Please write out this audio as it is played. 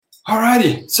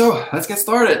Alrighty, so let's get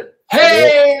started.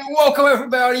 Hey, welcome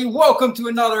everybody. Welcome to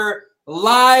another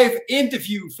live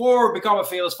interview for Become a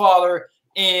Fearless Father.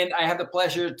 And I have the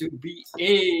pleasure to be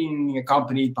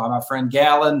accompanied by my friend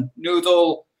Galen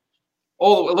Noodle.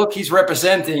 Oh, look, he's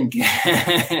representing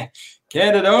Canada.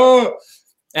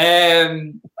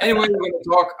 Anyway, we're going to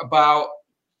talk about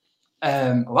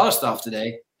a lot of stuff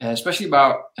today, especially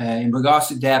about in regards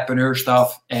to Dadpreneur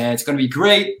stuff. It's going to be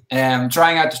great. I'm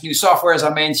trying out this new software, as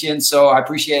I mentioned, so I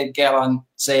appreciate Galen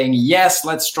saying, yes,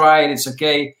 let's try it. It's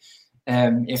okay.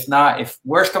 If not, if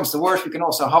worst comes to worst, we can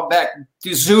also hop back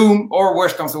to Zoom, or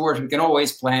worst comes to worst, we can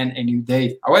always plan a new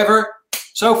date. However,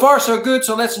 so far, so good.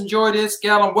 So let's enjoy this.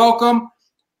 Galen, welcome.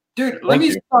 Dude, let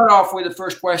me start off with the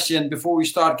first question before we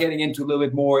start getting into a little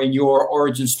bit more in your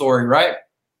origin story, right?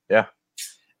 Yeah.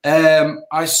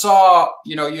 I saw,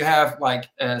 you have like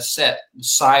a set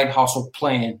side hustle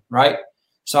plan, right?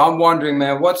 So I'm wondering,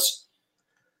 man,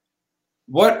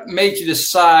 what made you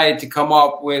decide to come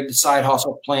up with the side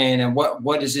hustle plan, and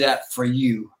what is that for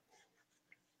you?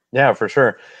 Yeah, for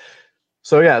sure.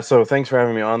 So thanks for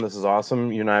having me on. This is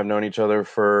awesome. You and I have known each other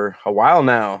for a while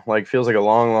now. Like, feels like a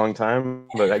long, long time,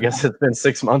 but I guess it's been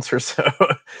 6 months or so.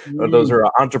 Those are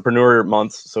entrepreneur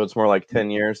months, so it's more like 10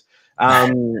 years.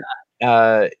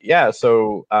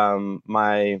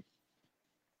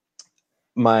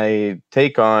 My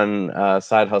take on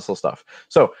side hustle stuff.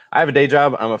 So I have a day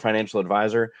job. I'm a financial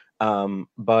advisor.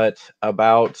 But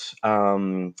about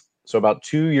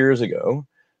 2 years ago,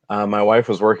 my wife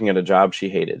was working at a job she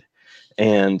hated,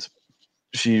 and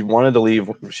she wanted to leave.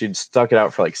 She'd stuck it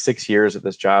out for like 6 years at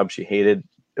this job she hated.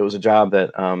 It was a job that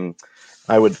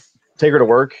I would take her to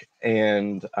work,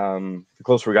 and the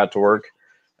closer we got to work,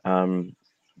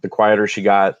 the quieter she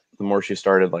got, the more she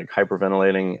started like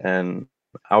hyperventilating. And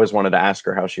I always wanted to ask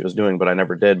her how she was doing, but I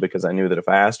never did, because I knew that if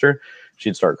I asked her,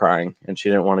 she'd start crying, and she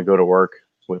didn't want to go to work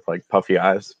with like puffy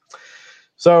eyes.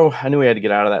 So I knew we had to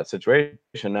get out of that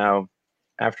situation. Now,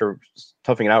 after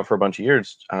toughing it out for a bunch of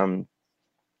years, I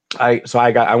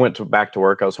went back to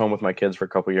work. I was home with my kids for a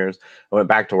couple of years. I went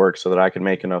back to work so that I could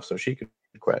make enough so she could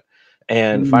quit.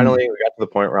 And finally, we got to the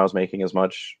point where I was making as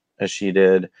much as she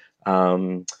did.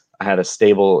 I had a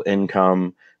stable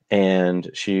income, and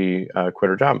she quit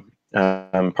her job.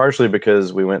 Partially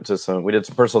because we did some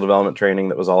personal development training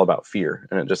that was all about fear.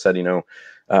 And it just said,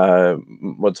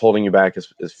 what's holding you back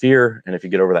is fear. And if you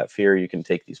get over that fear, you can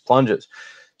take these plunges.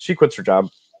 She quits her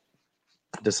job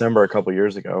December a couple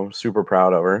years ago. Super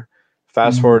proud of her.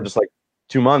 Fast forward just like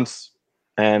 2 months,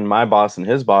 and my boss and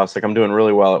his boss, like, I'm doing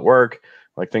really well at work.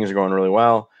 Like, things are going really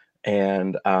well.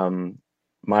 And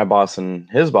my boss and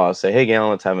his boss say, hey,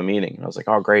 Galen, let's have a meeting. And I was like,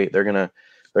 oh, great. They're going to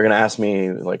ask me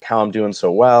like how I'm doing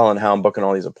so well and how I'm booking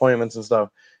all these appointments and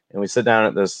stuff. And we sit down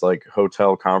at this like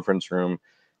hotel conference room,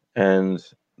 and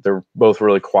they're both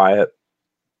really quiet.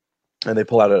 And they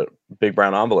pull out a big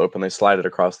brown envelope and they slide it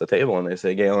across the table, and they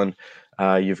say, Galen,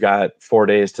 you've got 4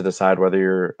 days to decide whether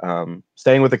you're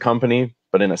staying with the company,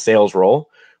 but in a sales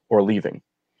role, or leaving.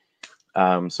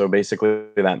 So basically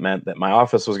that meant that my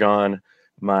office was gone,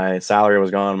 my salary was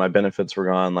gone, my benefits were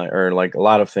gone, like a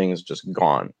lot of things just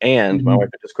gone. And my wife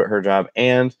had just quit her job,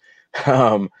 and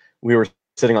we were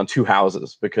sitting on 2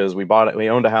 houses because we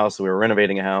owned a house, we were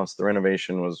renovating a house. The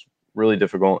renovation was really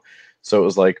difficult. So it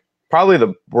was like probably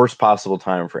the worst possible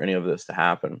time for any of this to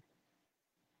happen.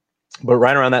 But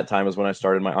right around that time is when I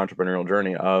started my entrepreneurial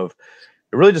journey.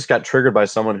 It really just got triggered by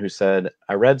someone who said,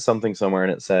 I read something somewhere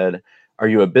and it said, are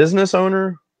you a business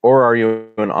owner or are you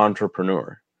an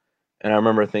entrepreneur? And I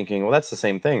remember thinking, well, that's the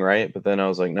same thing, right? But then I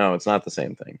was like, no, it's not the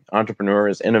same thing. Entrepreneur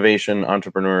is innovation.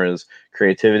 Entrepreneur is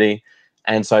creativity.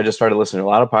 And so I just started listening to a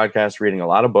lot of podcasts, reading a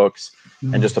lot of books,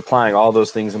 and just applying all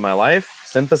those things in my life,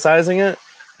 synthesizing it,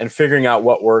 and figuring out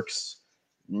what works,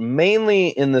 mainly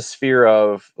in the sphere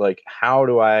of like, how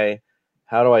do I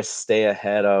stay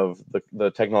ahead of the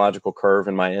technological curve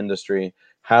in my industry?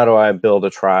 How do I build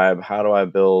a tribe? How do I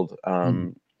build,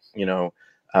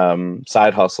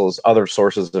 side hustles, other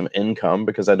sources of income?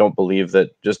 Because I don't believe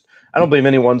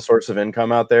any one source of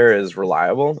income out there is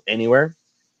reliable anywhere.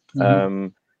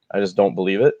 I just don't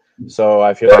believe it. So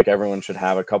I feel like everyone should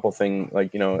have a couple things,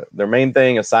 like, their main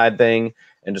thing, a side thing,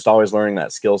 and just always learning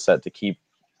that skill set to keep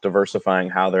diversifying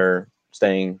how they're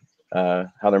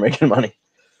how they're making money.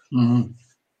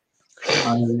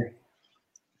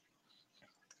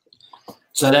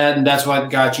 So that's what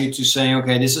got you to saying,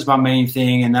 okay, this is my main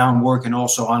thing, and now I'm working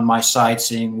also on my side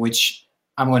thing, which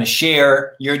I'm going to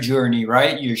share your journey,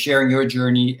 right? You're sharing your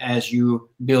journey as you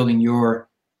building your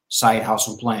side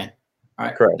hustle plan,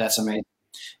 right? Correct. That's amazing.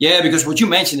 Yeah, because what you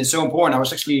mentioned is so important. I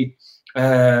was actually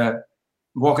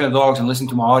walking the dogs and listening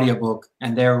to my audiobook,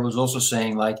 and there was also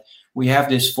saying like we have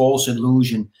this false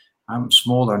illusion. I'm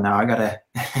smaller now. I gotta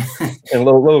and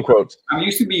little quotes. I'm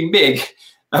used to being big.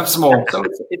 I'm small. So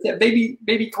it's a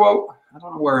baby quote. I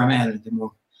don't know where I'm at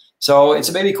anymore. So it's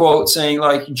a baby quote saying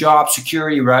like job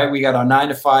security, right? We got our 9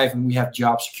 to 5 and we have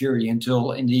job security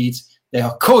until indeed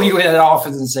they'll call you in at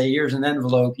office and say, here's an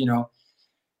envelope,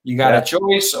 you got a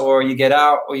choice, or you get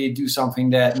out, or you do something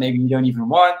that maybe you don't even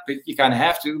want, but you kind of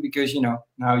have to because,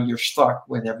 now you're stuck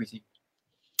with everything.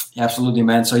 Absolutely,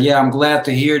 man. So yeah, I'm glad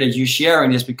to hear that you're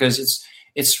sharing this because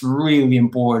it's really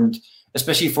important,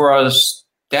 especially for us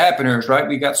dappers, right?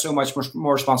 We got so much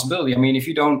more responsibility. I mean, if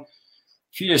you're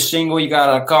just single, you got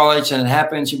out of college and it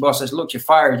happens, your boss says, look, you're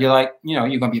fired. You're like, you're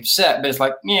going to be upset, but it's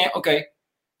like, yeah, okay.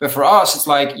 But for us, it's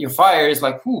like you're fired. It's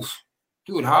like, oof,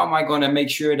 dude, how am I going to make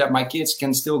sure that my kids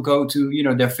can still go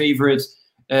to, their favorite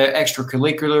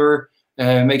extracurricular,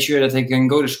 make sure that they can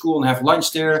go to school and have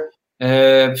lunch there,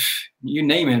 you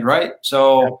name it, right?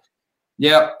 So,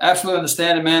 yeah, absolutely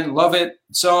understand it, man. Love it.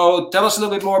 So tell us a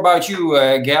little bit more about you,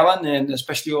 Galen, and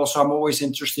especially also I'm always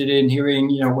interested in hearing,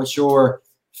 what's your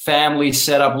family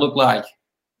setup look like.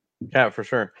 Yeah, for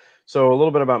sure. So a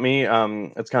little bit about me.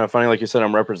 It's kind of funny, like you said,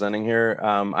 I'm representing here.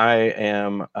 I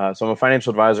am, so I'm a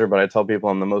financial advisor, but I tell people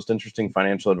I'm the most interesting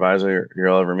financial advisor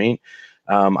you'll ever meet.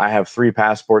 I have 3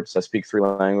 passports. I speak 3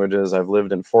 languages. I've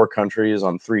lived in 4 countries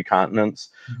on 3 continents,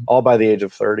 all by the age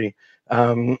of 30.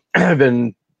 I've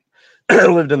been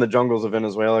lived in the jungles of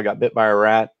Venezuela, got bit by a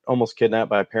rat, almost kidnapped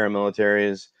by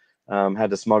paramilitaries, had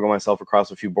to smuggle myself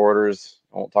across a few borders.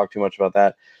 I won't talk too much about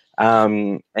that.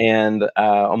 And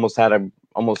almost had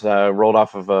my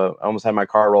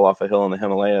car roll off a hill in the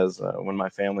Himalayas when my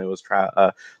family was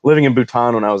living in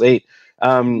Bhutan when I was 8.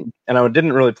 And I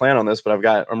didn't really plan on this, but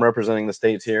I'm representing the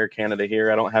States here, Canada here.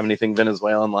 I don't have anything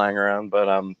Venezuelan lying around,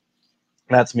 but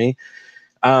that's me.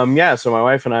 So my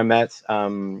wife and I met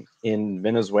in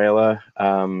Venezuela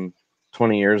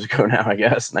 20 years ago now, I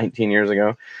guess, 19 years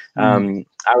ago.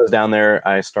 I was down there.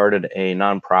 I started a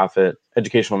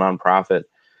educational nonprofit.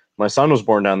 My son was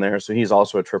born down there, so he's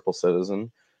also a triple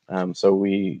citizen. So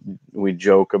we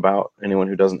joke about anyone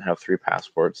who doesn't have 3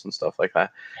 passports and stuff like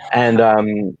that.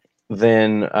 And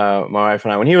then my wife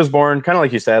and I, when he was born, kind of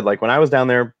like you said, like when I was down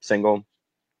there single,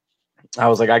 I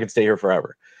was like, I could stay here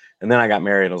forever. And then I got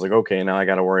married. I was like, okay, now I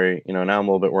got to worry. Now I'm a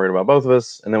little bit worried about both of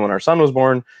us. And then when our son was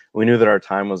born, we knew that our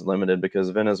time was limited because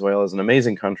Venezuela is an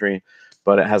amazing country,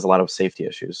 but it has a lot of safety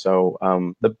issues. So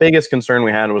the biggest concern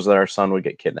we had was that our son would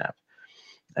get kidnapped.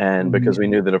 And because we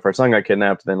knew that if our son got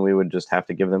kidnapped, then we would just have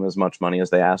to give them as much money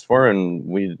as they asked for.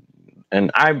 And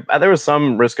there was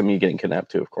some risk of me getting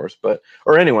kidnapped too, of course,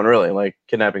 or anyone really. Like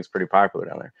kidnapping is pretty popular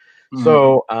down there.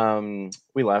 So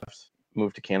we left,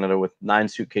 moved to Canada with 9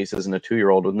 suitcases and a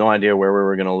 2-year-old with no idea where we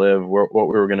were going to live, what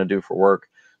we were going to do for work,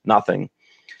 nothing.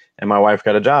 And my wife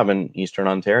got a job in Eastern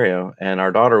Ontario, and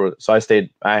our daughter so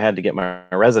I had to get my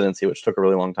residency, which took a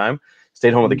really long time.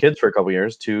 Stayed home with the kids for a couple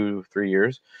years, 2-3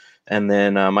 years. And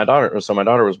then my daughter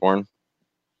was born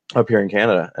up here in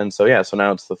Canada. And so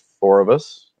now it's the 4 of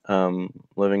us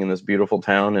living in this beautiful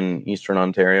town in Eastern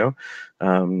Ontario,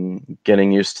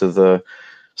 getting used to the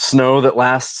snow that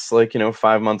lasts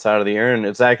 5 months out of the year. And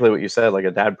exactly what you said, like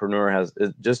a dadpreneur has,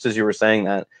 just as you were saying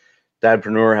that,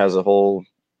 dadpreneur has a whole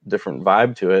different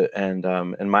vibe to it. And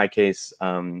in my case,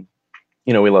 we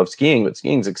love skiing, but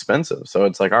skiing's expensive. So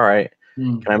it's like, all right,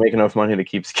 can I make enough money to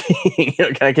keep skiing?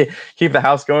 Can I keep the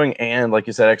house going? And like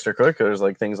you said, extracurriculars,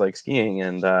 like things like skiing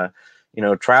and,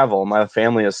 travel. My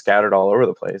family is scattered all over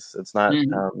the place. It's not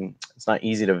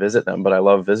easy to visit them, but I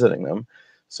love visiting them.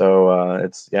 So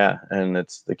it's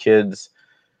the kids,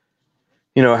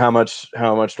 how much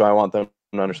do I want them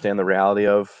to understand the reality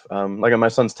of, like my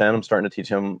son's 10, I'm starting to teach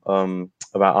him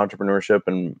about entrepreneurship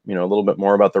and, a little bit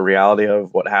more about the reality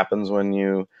of what happens when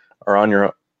you are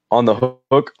on the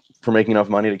hook for making enough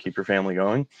money to keep your family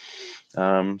going.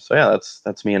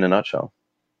 That's me in a nutshell.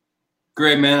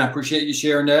 Great, man. I appreciate you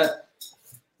sharing that.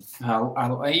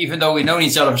 Even though we've known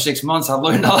each other for 6 months, I've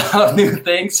learned a lot of new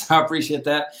things. I appreciate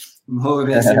that.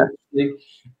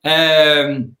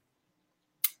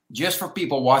 Just for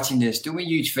people watching this, do me a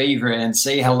huge favor and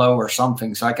say hello or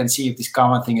something so I can see if this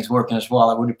comment thing is working as well.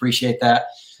 I would appreciate that.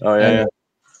 Oh, yeah.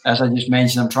 As I just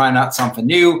mentioned, I'm trying out something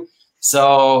new.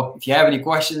 So if you have any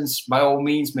questions, by all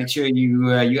means, make sure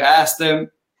you ask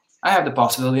them. I have the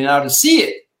possibility now to see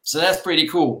it. So that's pretty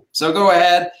cool. So go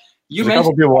ahead. There's a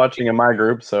couple people watching in my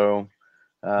group, so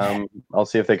I'll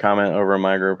see if they comment over in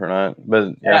my group or not.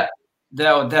 But yeah,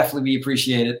 that would definitely be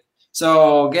appreciated.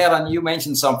 So, Galen, you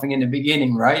mentioned something in the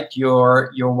beginning, right?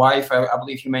 Your wife, I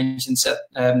believe you mentioned, said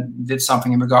did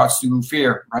something in regards to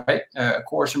fear, right? A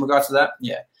course in regards to that.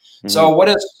 Yeah. So, what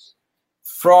is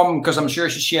because I'm sure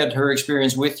she shared her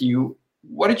experience with you.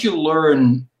 What did you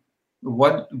learn?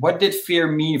 What did fear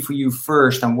mean for you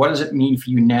first, and what does it mean for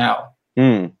you now?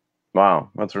 Wow,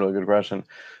 that's a really good question.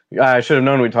 I should have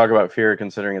known we'd talk about fear,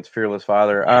 considering it's Fearless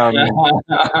Father.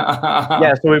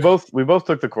 Yeah, so we both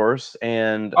took the course,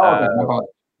 and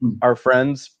our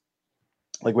friends,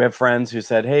 like we have friends who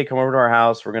said, "Hey, come over to our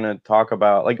house. We're gonna talk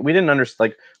about," like, we didn't understand,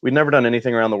 like, we'd never done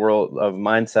anything around the world of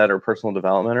mindset or personal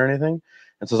development or anything,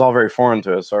 and so it's all very foreign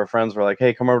to us. So our friends were like,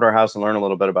 "Hey, come over to our house and learn a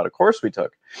little bit about a course we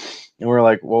took." And we were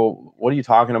like, "Well, what are you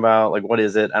talking about? Like, what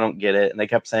is it? I don't get it." And they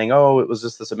kept saying, "Oh, it was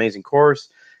just this amazing course."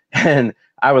 And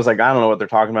I was like, "I don't know what they're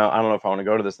talking about. I don't know if I want to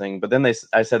go to this thing." But then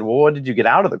I said, "Well, what did you get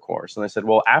out of the course?" And they said,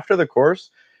 "Well, after the course,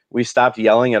 we stopped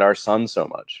yelling at our son so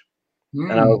much."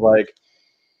 And I was like,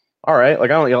 all right, like,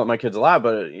 I don't yell at my kids a lot,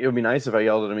 but it would be nice if I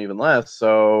yelled at them even less.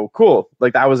 So cool.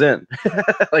 Like, that was in.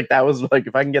 Like, that was like,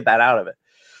 if I can get that out of it.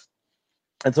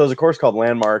 And so there's a course called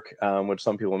Landmark, which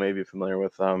some people may be familiar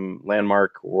with.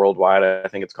 Landmark Worldwide, I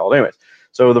think it's called. Anyways,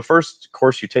 so the first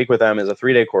course you take with them is a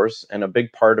 3-day course, and a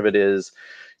big part of it is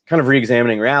kind of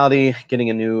re-examining reality, getting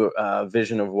a new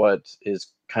vision of what is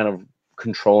kind of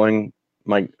controlling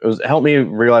helped me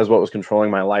realize what was controlling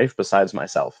my life besides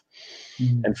myself.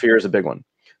 And fear is a big one.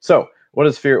 So what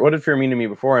did fear mean to me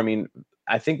before? I mean,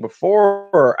 I think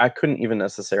before I couldn't even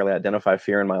necessarily identify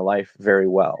fear in my life very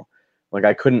well. Like,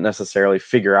 I couldn't necessarily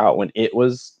figure out when it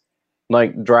was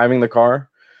like driving the car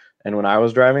and when I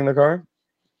was driving the car.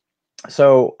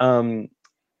 So,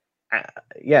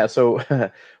 yeah. So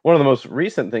one of the most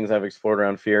recent things I've explored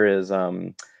around fear is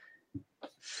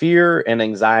fear and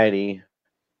anxiety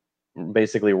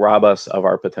basically rob us of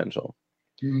our potential.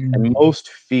 And most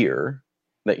fear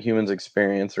that humans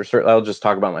experience, or certainly, I'll just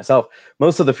talk about myself,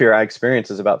 most of the fear I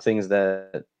experience is about things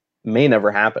that may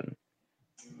never happen.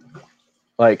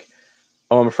 Like,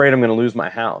 oh, I'm afraid I'm going to lose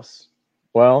my house.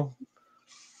 Well,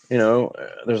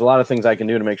 there's a lot of things I can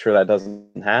do to make sure that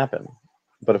doesn't happen.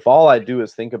 But if all I do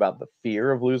is think about the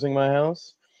fear of losing my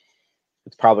house,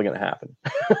 it's probably going to happen.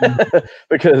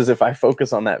 Because if I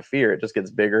focus on that fear, it just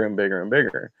gets bigger and bigger and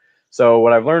bigger. So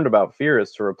what I've learned about fear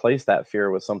is to replace that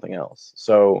fear with something else.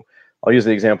 So I'll use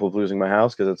the example of losing my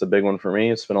house because it's a big one for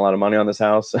me. I spent a lot of money on this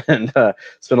house and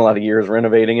spent a lot of years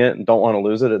renovating it and don't want to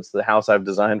lose it. It's the house I've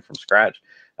designed from scratch.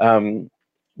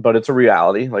 But it's a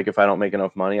reality. Like, if I don't make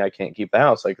enough money, I can't keep the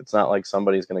house. Like, it's not like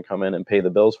somebody's going to come in and pay the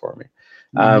bills for me.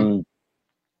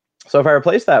 So if I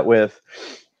replace that with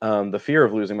the fear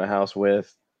of losing my house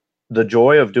with the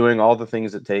joy of doing all the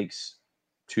things it takes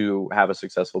to have a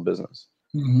successful business,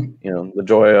 the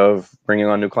joy of bringing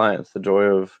on new clients, the joy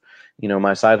of,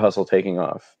 my side hustle taking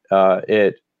off,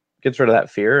 it gets rid of that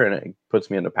fear and it puts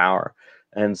me into power.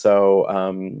 And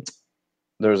so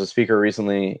there was a speaker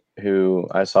recently who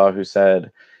I saw who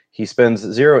said he spends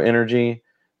zero energy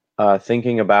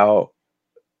thinking about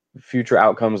future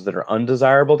outcomes that are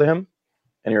undesirable to him,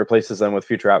 and he replaces them with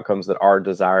future outcomes that are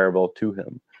desirable to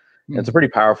him. It's a pretty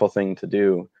powerful thing to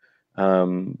do,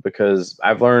 because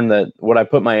I've learned that what I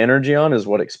put my energy on is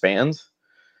what expands.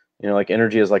 Like,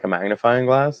 energy is like a magnifying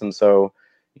glass. And so,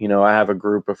 I have a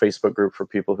Facebook group for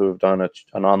people who have done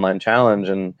an online challenge,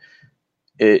 and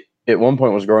it at one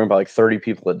point was growing by like 30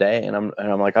 people a day. And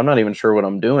I'm like, I'm not even sure what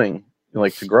I'm doing,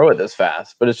 like, to grow it this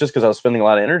fast, but it's just because I was spending a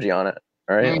lot of energy on it.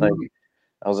 Right. Like,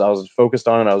 I was focused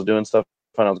on it. I was doing stuff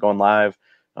and I was going live.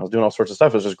 I was doing all sorts of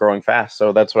stuff. It was just growing fast.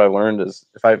 So that's what I learned is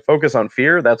if I focus on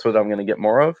fear, that's what I'm going to get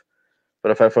more of.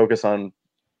 But if I focus on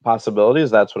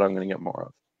possibilities, that's what I'm going to get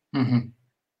more of.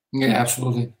 Yeah,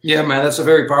 absolutely. Yeah, man, that's a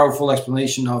very powerful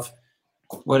explanation of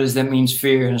what does that means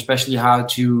fear, and especially how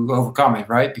to overcome it,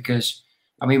 right? Because,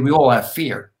 I mean, we all have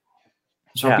fear.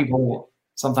 So people,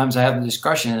 sometimes I have a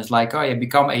discussion, it's like, oh, you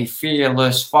become a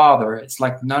fearless father. It's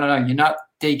like, no, you're not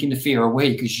taking the fear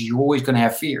away, because you're always going to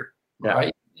have fear,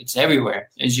 right? It's everywhere.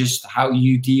 It's just how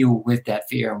you deal with that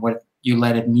fear and what you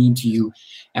let it mean to you,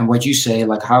 and what you say,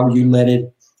 like how you let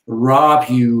it rob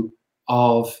you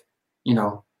of,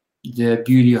 the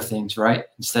beauty of things, right?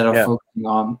 Instead of focusing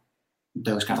on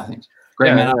those kind of things.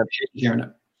 Great, man. I appreciate you hearing it.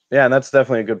 Yeah, and that's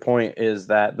definitely a good point, is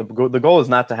that the goal is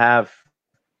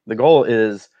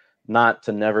not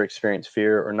to never experience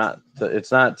fear, or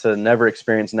it's not to never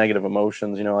experience negative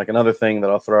emotions. Like, another thing that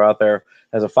I'll throw out there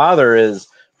as a father is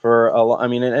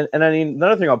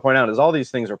another thing I'll point out is all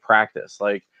these things are practice.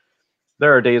 Like,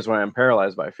 there are days when I'm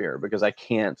paralyzed by fear because I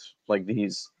can't, like,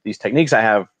 these techniques I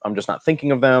have, I'm just not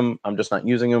thinking of them. I'm just not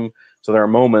using them. So there are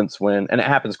moments when, and it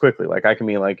happens quickly. Like I can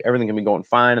be like, everything can be going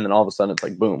fine. And then all of a sudden it's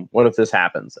like, boom, what if this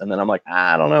happens? And then I'm like,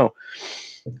 I don't know.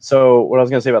 So what I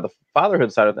was going to say about the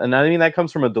fatherhood side of it, and I mean, that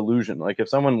comes from a delusion. Like if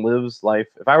someone lives life,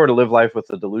 if I were to live life with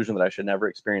the delusion that I should never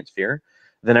experience fear,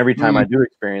 then every time I do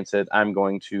experience it, I'm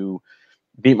going to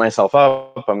beat myself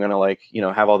up. I'm going to, like, you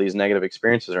know, have all these negative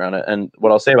experiences around it. And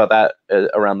what I'll say about that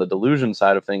around the delusion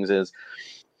side of things is,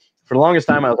 for the longest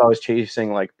time, I was always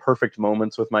chasing like perfect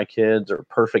moments with my kids or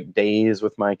perfect days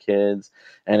with my kids.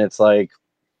 And it's like,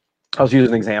 I was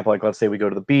using an example, like let's say we go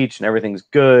to the beach and everything's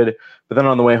good, but then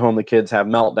on the way home, the kids have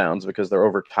meltdowns because they're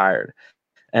overtired.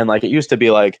 And like, it used to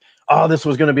be like, oh, this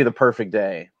was going to be the perfect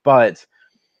day, but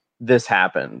this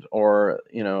happened, or,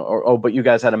 you know, or, oh, but you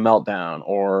guys had a meltdown,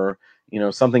 or, you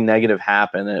know, something negative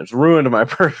happened and it's ruined my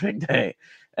perfect day.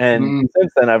 And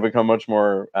since then I've become much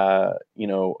more, you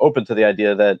know, open to the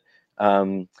idea that,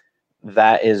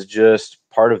 that is just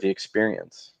part of the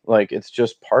experience. Like, it's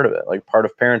just part of it. Like, part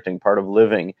of parenting, part of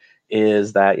living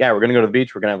is that, yeah, we're going to go to the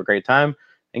beach. We're going to have a great time.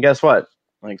 And guess what?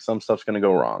 Like, some stuff's going to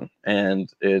go wrong.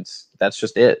 And that's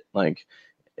just it. Like,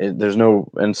 there's no,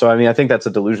 and so, I mean, I think that's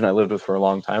a delusion I lived with for a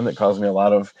long time that caused me a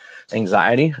lot of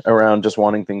anxiety around just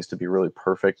wanting things to be really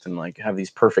perfect and like have these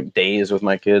perfect days with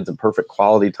my kids and perfect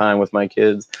quality time with my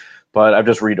kids. But I've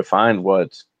just redefined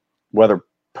whether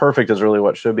perfect is really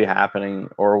what should be happening,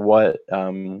 or what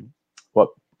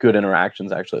good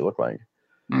interactions actually look like.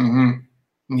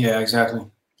 Yeah, exactly.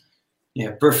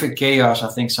 Yeah, perfect chaos, I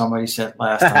think somebody said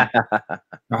last time.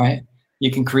 Right?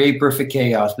 You can create perfect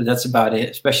chaos, but that's about it,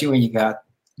 especially when you got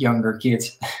younger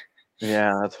kids.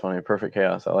 Yeah, that's funny. Perfect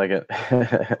chaos. I like it.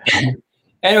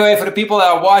 Anyway, for the people that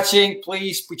are watching,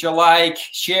 please put your like,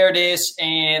 share this,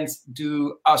 and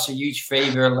do us a huge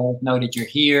favor. Let us know that you're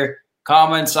here.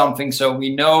 Comment something so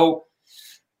we know,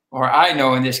 or I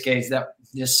know in this case, that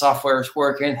this software is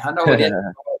working. I know it is.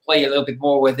 I'll play a little bit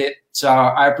more with it. So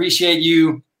I appreciate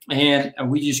you, and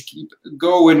we just keep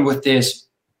going with this.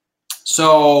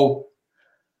 So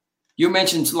you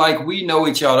mentioned, like, we know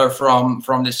each other from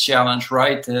this challenge,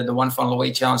 right? The One Funnel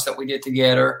Away challenge that we did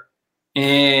together.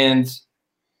 And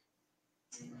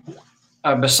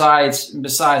besides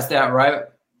that, right?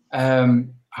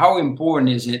 How important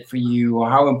is it for you, or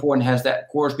how important has that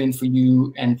course been for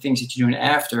you, and things that you're doing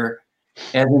after,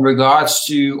 as in regards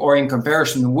to, or in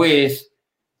comparison with,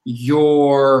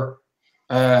 your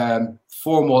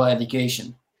formal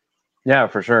education? Yeah,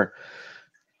 for sure.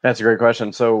 That's a great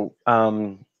question. So,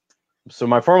 so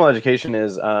my formal education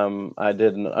is, I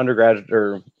did an undergraduate,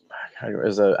 or I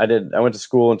went to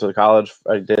school, into the college.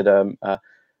 I did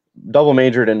double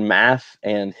majored in math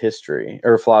and history,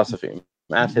 or philosophy,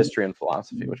 math, history, and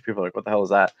philosophy, which people are like, what the hell is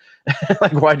that?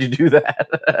 Like, why'd you do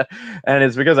that? And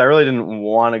it's because I really didn't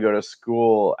want to go to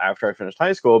school after I finished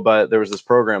high school, but there was this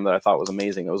program that I thought was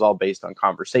amazing. It was all based on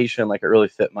conversation. Like, it really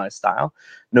fit my style.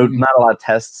 No, not a lot of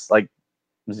tests. Like,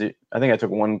 I think I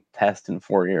took one test in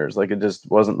 4 years. Like, it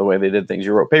just wasn't the way they did things.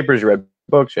 You wrote papers, you read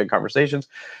books, you had conversations.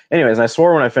 Anyways, and I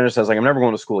swore when I finished, I was like, I'm never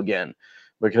going to school again,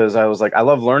 because I was like, I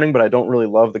love learning, but I don't really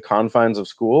love the confines of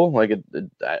school. Like,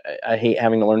 I hate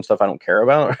having to learn stuff I don't care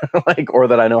about, like, or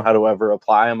that I know how to ever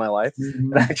apply in my life.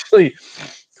 And actually,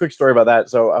 quick story about that.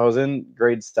 So I was in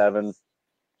grade 7,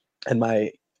 and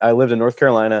I lived in North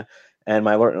Carolina, and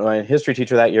my history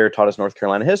teacher that year taught us North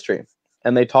Carolina history.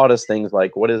 And they taught us things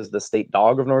like, what is the state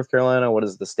dog of North Carolina? What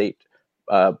is the state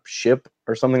ship,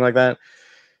 or something like that?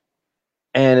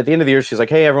 And at the end of the year, she's like,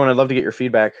 hey, everyone, I'd love to get your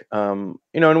feedback. You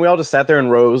know, and we all just sat there in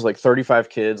rows, like 35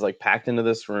 kids, like packed into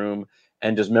this room,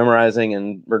 and just memorizing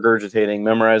and regurgitating,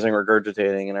 memorizing,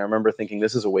 regurgitating. And I remember thinking,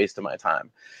 this is a waste of my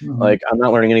time. Like, I'm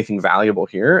not learning anything valuable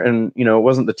here. And, you know, it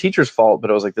wasn't the teacher's fault,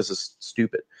 but I was like, this is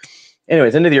stupid.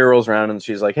 Anyways, end of the year rolls around, and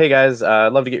she's like, hey, guys,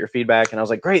 I'd love to get your feedback. And I was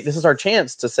like, great, this is our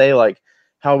chance to say, like,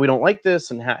 how we don't like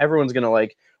this, and how everyone's going to,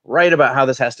 like, write about how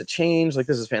this has to change. Like,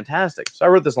 this is fantastic. So I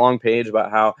wrote this long page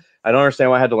about how I don't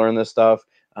understand why I had to learn this stuff.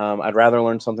 I'd rather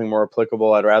learn something more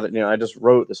applicable. I'd rather, you know, I just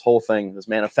wrote this whole thing, this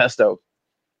manifesto.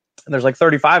 And there's like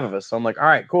 35 of us. So I'm like, all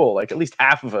right, cool. Like, at least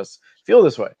half of us feel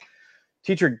this way.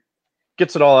 Teacher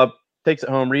gets it all up, takes it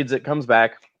home, reads it, comes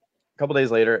back a couple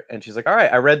days later, and she's like, all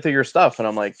right, I read through your stuff. And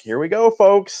I'm like, here we go,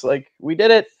 folks. Like, we did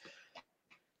it.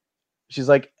 She's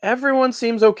like, everyone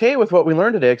seems okay with what we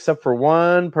learned today, except for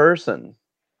one person.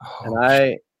 And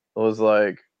I was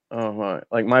like, oh my,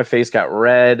 like, my face got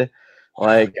red.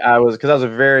 Like, because I was a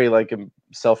very, like, a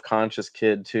self-conscious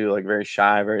kid too, like, very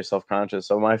shy, very self-conscious.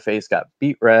 So my face got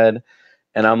beet red,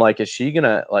 and I'm like, is she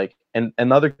gonna, like, and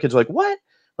the other kids were like, what?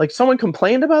 like someone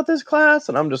complained about this class,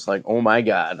 and I'm just like, oh my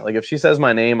God. Like if she says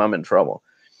my name, I'm in trouble.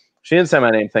 She didn't say my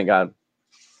name, thank God.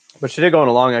 But she did go on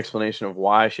a long explanation of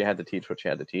why she had to teach what she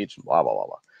had to teach, and blah, blah, blah,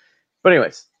 blah. But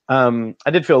anyways,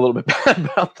 I did feel a little bit bad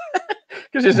about that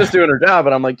because she's just doing her job.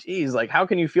 And I'm like, geez, like, how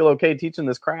can you feel okay teaching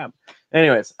this crap?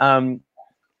 Anyways,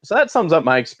 so that sums up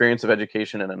my experience of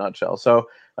education in a nutshell. So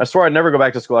I swore I'd never go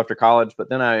back to school after college, but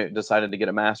then I decided to get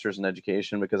a master's in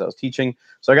education because I was teaching.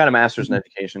 So I got a master's in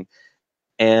education.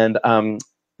 And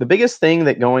the biggest thing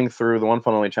that going through the One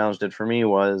Funnel Away Challenge did for me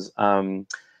was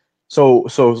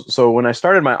so when I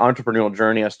started my entrepreneurial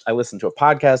journey, I listened to a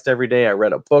podcast every day. I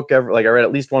read a book I read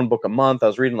at least one book a month. I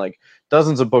was reading like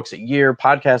dozens of books a year,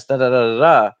 podcasts,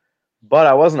 but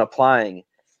I wasn't applying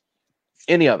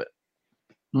any of it.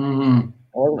 Mm-hmm.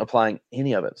 I wasn't applying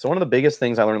any of it. So one of the biggest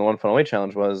things I learned in the One Funnel Away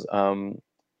Challenge was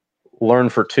learn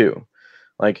for two.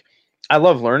 Like I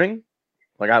love learning.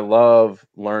 Like I love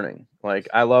learning. Like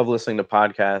I love listening to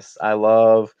podcasts. I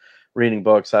love reading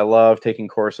books. I love taking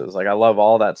courses. Like I love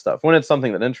all that stuff when it's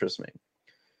something that interests me.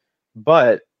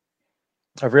 But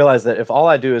I've realized that if all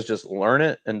I do is just learn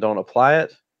it and don't apply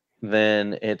it,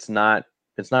 then it's not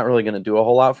really going to do a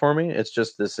whole lot for me. It's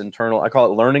just this internal, I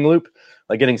call it learning loop,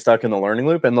 like getting stuck in the learning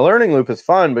loop. And the learning loop is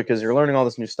fun because you're learning all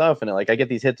this new stuff. And like, I get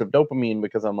these hits of dopamine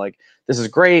because I'm like, this is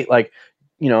great. Like,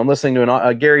 you know, I'm listening to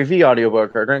a Gary Vee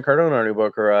audiobook or a Grant Cardone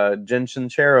audiobook or a Jen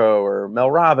Sincero or Mel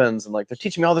Robbins. And like, they're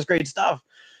teaching me all this great stuff.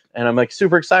 And I'm like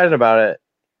super excited about it.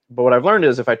 But what I've learned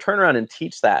is if I turn around and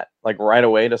teach that like right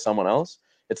away to someone else,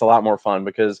 it's a lot more fun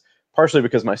because partially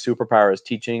because my superpower is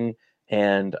teaching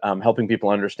and helping people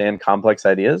understand complex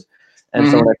ideas. And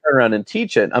so when I turn around and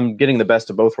teach it, I'm getting the best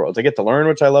of both worlds. I get to learn,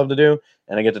 which I love to do,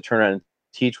 and I get to turn around and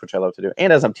teach, which I love to do.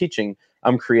 And as I'm teaching,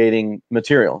 I'm creating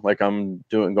material. Like I'm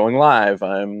going live.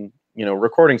 I'm, you know,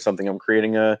 recording something. I'm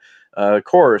creating a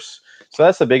course. So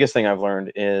that's the biggest thing I've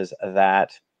learned is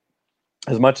that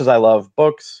as much as I love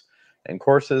books and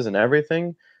courses and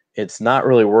everything, it's not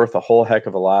really worth a whole heck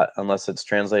of a lot unless it's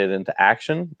translated into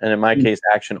action. And in my case,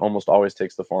 action almost always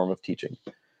takes the form of teaching.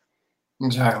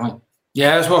 Exactly.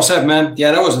 Yeah, as well said, man.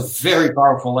 Yeah, that was a very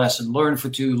powerful lesson. Learn for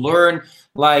two. Learn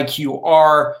like you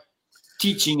are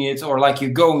teaching it or like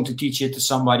you're going to teach it to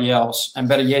somebody else. And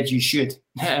better yet, you should.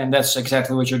 And that's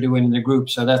exactly what you're doing in the group.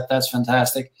 So that's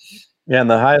fantastic. Yeah, and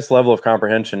the highest level of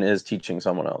comprehension is teaching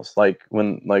someone else. Like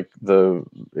when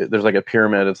there's like a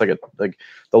pyramid. It's like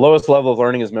the lowest level of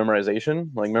learning is memorization.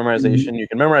 Like memorization, you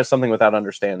can memorize something without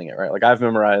understanding it, right? Like I've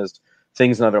memorized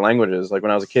things in other languages. Like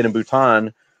when I was a kid in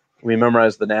Bhutan, we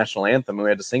memorized the national anthem and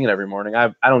we had to sing it every morning.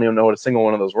 I don't even know what a single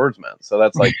one of those words meant. So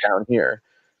that's like down here.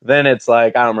 Then it's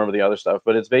like, I don't remember the other stuff,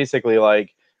 but it's basically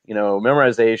like, you know,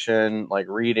 memorization, like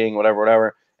reading,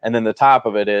 whatever. And then the top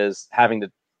of it is having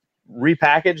to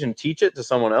repackage and teach it to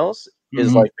someone else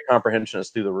is like the comprehension is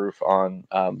through the roof on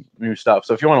new stuff.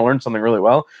 So if you want to learn something really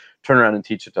well, turn around and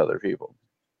teach it to other people.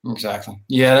 Exactly.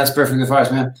 Yeah, that's perfect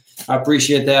advice, man. I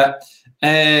appreciate that.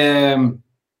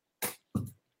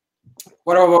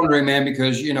 What I'm wondering, man,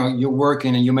 because you know you're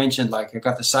working and you mentioned like I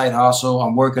got the side hustle.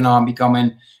 I'm working on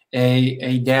becoming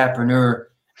a dadpreneur,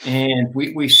 and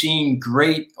we see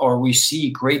great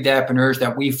dadpreneurs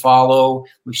that we follow.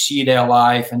 We see their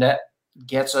life, and that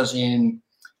gets us in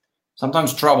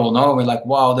sometimes trouble. No, we're like,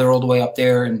 wow, they're all the way up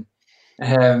there, and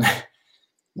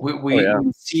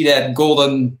we see that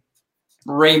golden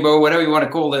rainbow, whatever you want to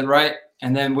call it, right?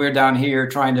 And then we're down here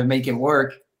trying to make it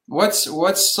work. What's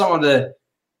some of the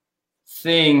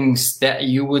things that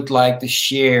you would like to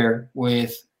share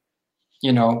with,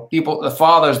 you know, people, the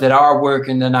fathers that are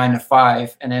working the 9 to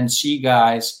 5 and then see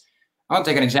guys? I'll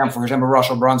take an example. For example,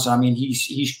 Russell Brunson. I mean,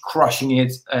 he's crushing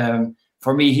it.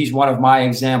 For me, he's one of my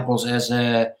examples as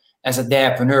a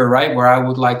dadpreneur, right? Where I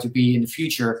would like to be in the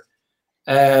future.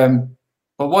 But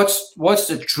what's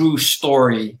the true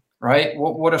story, right?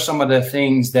 What are some of the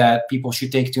things that people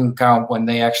should take into account when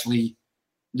they actually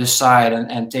decide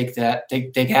and take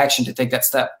action to take that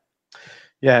step?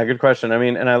 Yeah, good question. I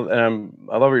mean, and I love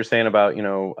what you're saying about, you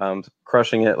know,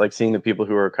 crushing it, like seeing the people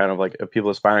who are kind of like people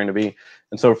aspiring to be.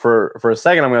 And so for a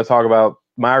second, I'm going to talk about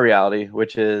my reality,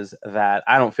 which is that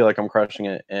I don't feel like I'm crushing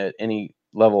it at any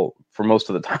level for most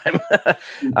of the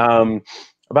time.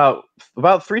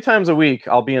 About 3 times a week,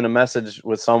 I'll be in a message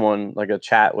with someone, like a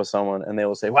chat with someone, and they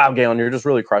will say, "Wow, Galen, you're just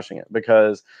really crushing it,"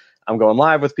 because I'm going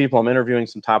live with people. I'm interviewing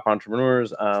some top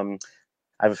entrepreneurs. I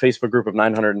have a Facebook group of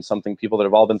 900 and something people that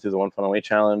have all been through the One Funnel Away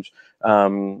Challenge.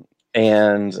 And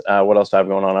what else do I have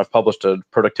going on? I've published a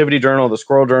productivity journal, the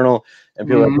Squirrel Journal, and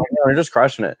people are like, "Oh, you're just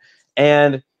crushing it."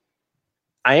 And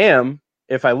I am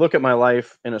if I look at my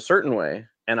life in a certain way,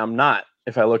 and I'm not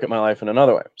if I look at my life in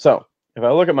another way. So if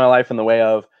I look at my life in the way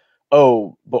of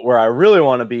oh, but where I really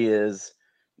want to be is,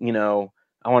 you know,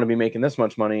 I want to be making this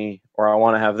much money, or I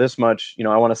want to have this much, you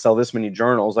know, I want to sell this many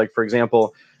journals. Like, for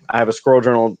example, I have a Scroll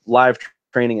Journal live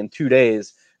training in 2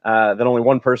 days that only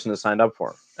one person has signed up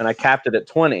for. And I capped it at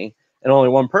 20 and only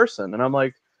one person. And I'm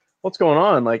like, what's going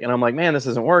on? Like, and I'm like, man, this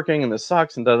isn't working and this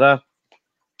sucks and da-da.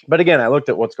 But again, I looked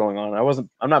at what's going on.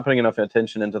 I'm not putting enough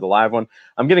attention into the live one.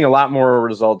 I'm getting a lot more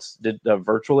results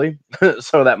virtually.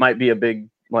 So that might be a big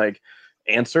like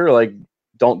answer. Like,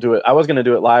 don't do it. I was going to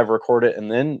do it live, record it,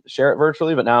 and then share it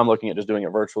virtually. But now I'm looking at just doing it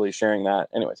virtually, sharing that.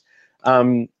 Anyways,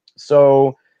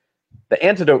 so the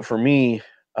antidote for me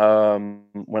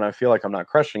when I feel like I'm not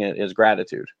crushing it is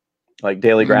gratitude, like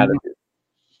daily gratitude.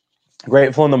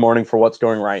 Grateful in the morning for what's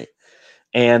going right.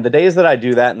 And the days that I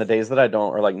do that and the days that I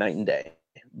don't are like night and day,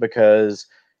 because,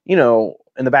 you know,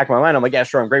 in the back of my mind, I'm like, yeah,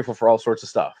 sure, I'm grateful for all sorts of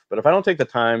stuff. But if I don't take the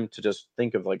time to just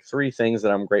think of like 3 things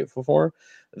that I'm grateful for,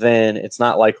 then it's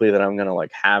not likely that I'm going to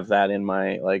like have that in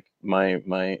my, like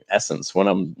my essence when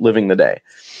I'm living the day.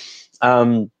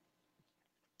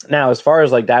 Now, as far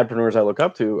as like dadpreneurs I look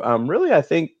up to, really, I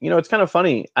think, you know, it's kind of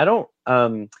funny. I don't,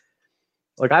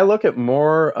 like, I look at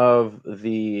more of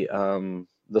the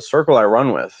circle I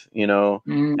run with, you know,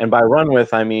 and by run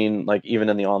with, I mean, like, even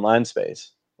in the online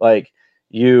space, like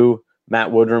you, Matt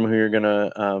Woodrum, who you're going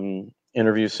to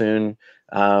interview soon.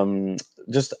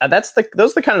 Those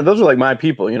are like my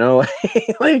people, you know,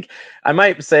 like I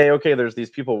might say, okay, there's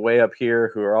these people way up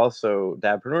here who are also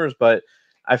dadpreneurs, but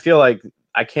I feel like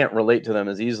I can't relate to them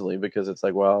as easily because it's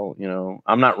like, well, you know,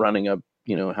 I'm not running a,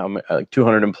 you know, how like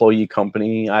 200 employee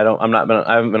company. I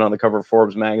haven't been on the cover of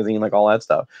Forbes magazine, like all that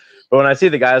stuff. But when I see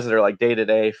the guys that are like day to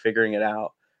day figuring it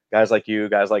out, guys like you,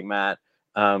 guys like Matt,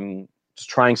 just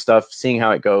trying stuff, seeing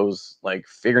how it goes, like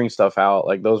figuring stuff out,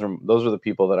 like those are the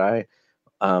people that I,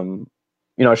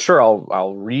 you know, sure,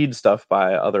 I'll read stuff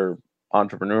by other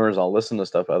entrepreneurs, I'll listen to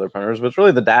stuff by other entrepreneurs, but it's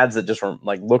really the dads that just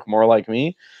like look more like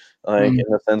me, like in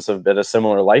the sense of at a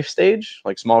similar life stage,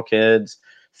 like small kids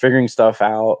figuring stuff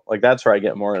out. Like that's where I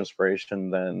get more inspiration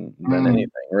than anything,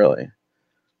 really.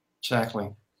 Exactly.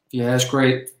 Yeah, that's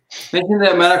great. Mentioning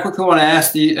that, Matt, I quickly want to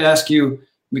ask you,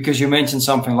 because you mentioned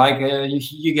something like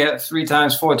you get 3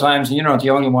 times, 4 times, and you're not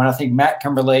the only one. I think Matt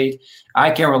can relate.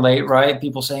 I can relate, right?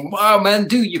 People saying, wow, man,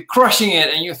 dude, you're crushing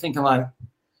it. And you're thinking like,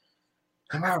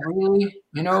 am I really,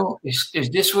 you know, is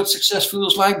this what success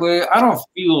feels like? But I don't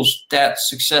feel that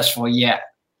successful yet,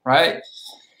 right?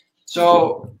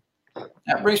 So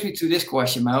that brings me to this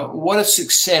question, Matt. What does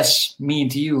success mean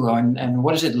to you, and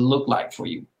what does it look like for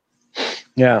you?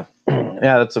 Yeah,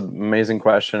 that's an amazing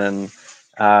question.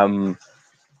 And,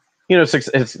 you know,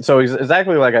 so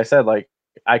exactly like I said, like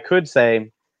I could say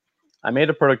I made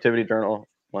a productivity journal.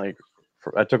 Like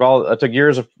I took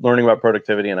years of learning about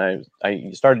productivity, and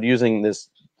I started using this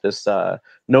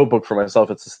notebook for myself.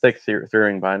 It's this thick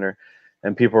Thüringen binder,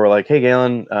 and people were like, hey,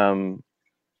 Galen,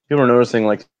 people are noticing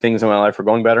like things in my life are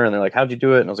going better, and they're like, how'd you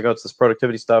do it? And I was like, oh, it's this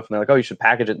productivity stuff. And they're like, oh, you should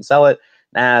package it and sell it.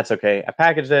 Nah, it's okay. I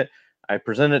packaged it. I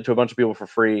presented it to a bunch of people for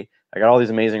free. I got all these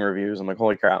amazing reviews. I'm like,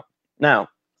 holy crap. Now,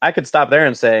 I could stop there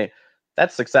and say,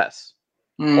 that's success.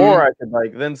 Or I could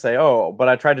like then say, oh, but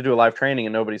I tried to do a live training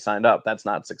and nobody signed up. That's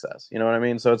not success. You know what I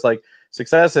mean? So it's like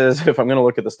success is if I'm going to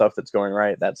look at the stuff that's going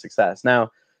right, that's success. Now,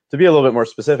 to be a little bit more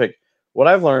specific, what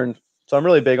I've learned, so I'm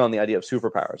really big on the idea of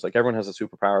superpowers. Like everyone has a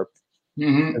superpower.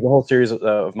 There's a whole series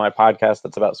of my podcast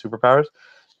that's about superpowers.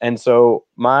 And so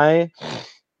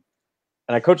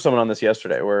and I coached someone on this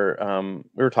yesterday where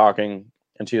we were talking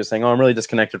and she was saying, oh, I'm really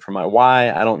disconnected from my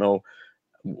why. I don't know.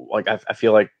 Like, I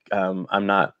feel like I'm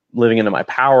not living into my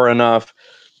power enough.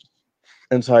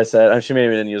 And so I said, and she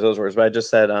maybe didn't use those words, but I just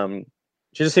said,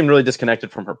 she just seemed really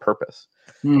disconnected from her purpose.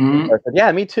 So I said,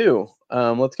 yeah, me too.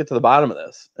 Let's get to the bottom of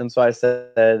this. And so I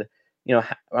said, you know,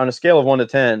 on a scale of 1 to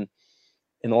 10,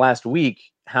 in the last week,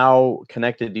 how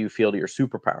connected do you feel to your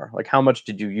superpower? Like, how much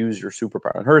did you use your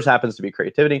superpower? And hers happens to be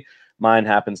creativity. Mine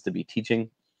happens to be teaching.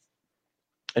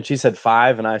 And she said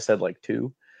 5, and I said like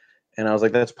 2. And I was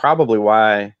like, that's probably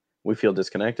why we feel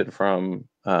disconnected from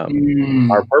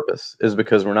our purpose, is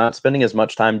because we're not spending as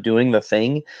much time doing the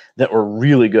thing that we're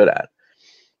really good at.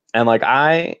 And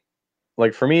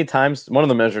like for me, times one of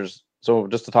the measures. So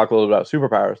just to talk a little bit about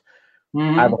superpowers,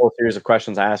 I have a whole series of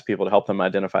questions I ask people to help them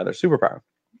identify their superpower.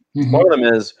 One of them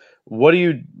is, what do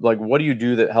you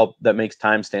do that makes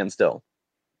time stand still?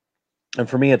 And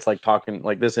for me, it's like talking,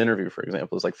 like this interview, for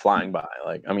example, is like flying by.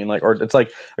 Like, I mean, like, or it's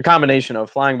like a combination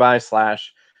of flying by /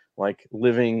 like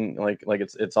living, like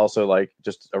it's also like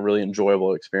just a really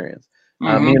enjoyable experience. Me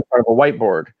in front of a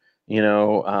whiteboard, you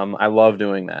know, I love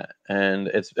doing that. And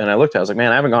I looked at it, I was like,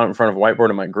 man, I haven't gone in front of a whiteboard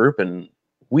in my group in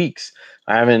weeks.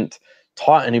 I haven't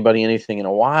taught anybody anything in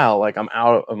a while, like I'm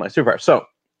out of my superpower. So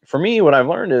for me, what I've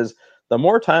learned is the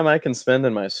more time I can spend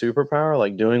in my superpower,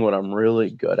 like doing what I'm really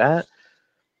good at,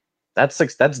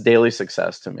 that's daily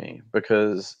success to me.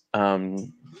 Because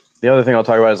the other thing I'll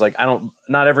talk about is like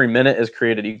not every minute is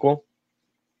created equal.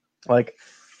 Like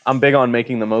I'm big on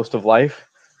making the most of life,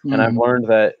 and I've learned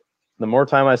that the more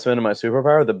time I spend in my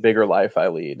superpower, the bigger life I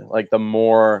lead. Like the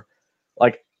more,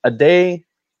 like a day,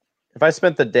 if I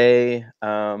spent the day,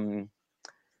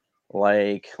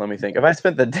 like, let me think. If I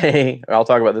spent the day, I'll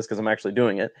talk about this because I'm actually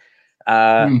doing it.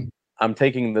 I'm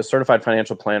taking the Certified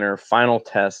Financial Planner final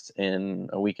test in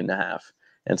a week and a half.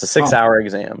 And it's a 6-hour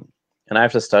exam. And I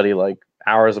have to study like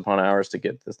hours upon hours to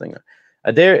get this thing.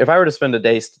 A day, if I were to spend a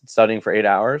day studying for 8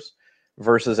 hours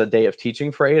versus a day of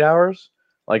teaching for 8 hours,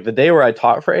 like the day where I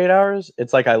taught for 8 hours,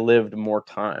 it's like I lived more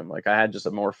time. Like I had just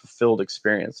a more fulfilled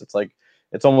experience.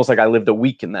 It's almost like I lived a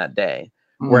week in that day.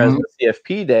 Whereas the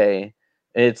CFP day,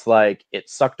 it's like it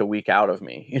sucked a week out of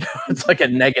me. You know, it's like a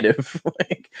negative.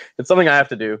 Like it's something I have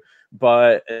to do,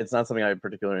 but it's not something I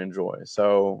particularly enjoy.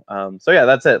 So, so yeah,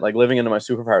 that's it. Like living into my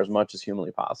superpower as much as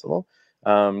humanly possible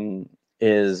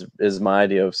is my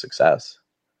idea of success.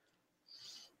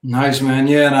 Nice, man.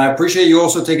 Yeah, and I appreciate you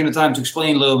also taking the time to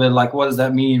explain a little bit, like what does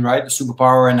that mean, right? The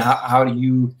superpower, and how do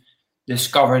you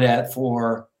discover that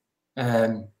for,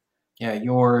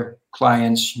 your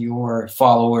clients, your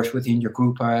followers within your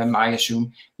group. I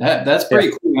assume that's pretty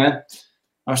cool, man.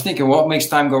 I was thinking, what makes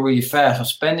time go really fast? I'm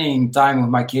spending time with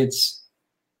my kids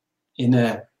in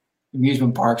the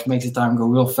amusement parks makes the time go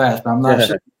real fast, but I'm not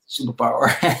sure superpower.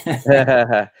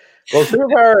 Well,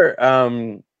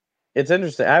 superpower. It's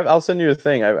interesting. I'll send you a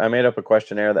thing. I made up a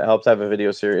questionnaire that helps. I have a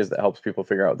video series that helps people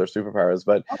figure out their superpowers.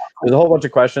 But there's a whole bunch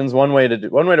of questions. One way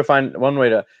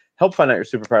to help find out your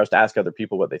superpowers to ask other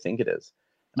people what they think it is.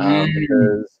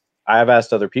 Because I have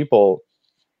asked other people,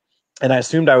 and I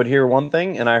assumed I would hear one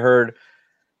thing, and I heard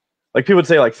like people would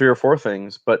say like 3 or 4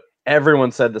 things, but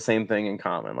everyone said the same thing in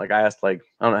common. Like I asked, like,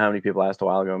 I don't know how many people I asked a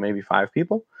while ago, maybe 5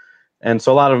 people. And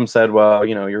so a lot of them said, well,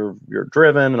 you know, you're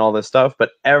driven and all this stuff.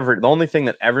 But the only thing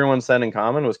that everyone said in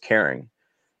common was caring,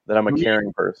 that I'm a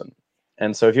caring person.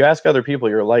 And so if you ask other people,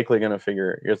 it's likely going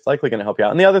to help you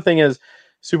out. And the other thing is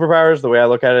superpowers, the way I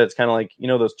look at it, it's kind of like, you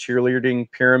know, those cheerleading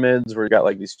pyramids where you got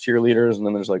like these cheerleaders and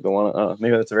then there's like the one,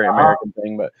 maybe that's a very American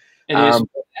thing, but it is.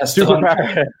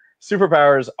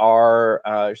 Superpowers are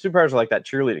like that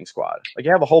cheerleading squad. Like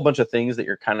you have a whole bunch of things that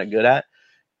you're kind of good at.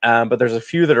 But there's a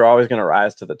few that are always going to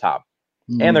rise to the top.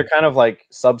 And they're kind of like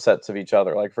subsets of each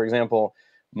other. Like, for example,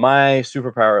 my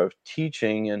superpower of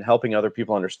teaching and helping other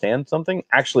people understand something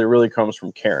actually really comes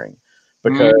from caring,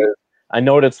 because I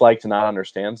know what it's like to not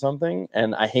understand something,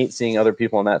 and I hate seeing other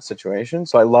people in that situation.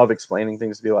 So I love explaining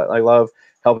things to people. I love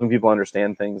helping people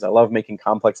understand things. I love making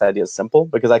complex ideas simple,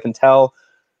 because I can tell,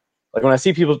 like when I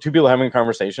see two people having a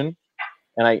conversation,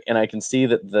 and I can see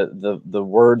that the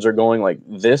words are going like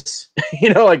this,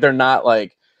 you know, like they're not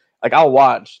like I'll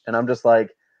watch and I'm just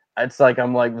like, it's like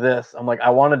I'm like this. I'm like,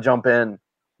 I want to jump in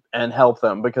and help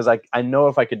them, because I know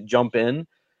if I could jump in,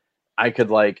 I could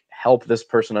like help this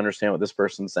person understand what this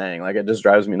person's saying. Like it just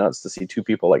drives me nuts to see 2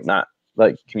 people like not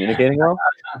like communicating well.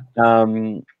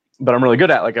 But I'm really good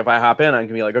at, like, if I hop in, I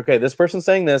can be like, okay, this person's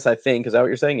saying this, I think, is that what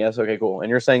you're saying? Yes. Okay, cool. And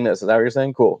you're saying this, is that what you're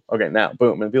saying? Cool. Okay, now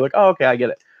boom. And be like, oh, okay, I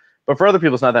get it. But for other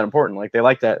people, it's not that important. Like they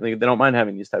like that. They don't mind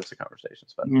having these types of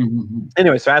conversations. But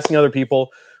anyway, so asking other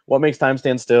people, what makes time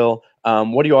stand still?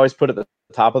 What do you always put at the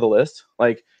top of the list?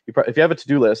 Like if you have a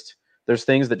to-do list, there's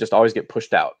things that just always get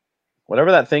pushed out.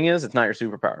 Whatever that thing is, it's not your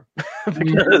superpower. Because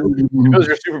if it was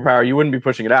your superpower, you wouldn't be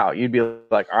pushing it out. You'd be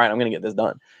like, all right, I'm going to get this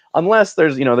done. Unless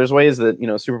there's ways that,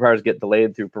 superpowers get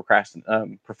delayed through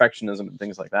perfectionism and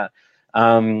things like that.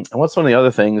 And what's one of the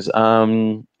other things?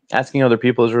 Asking other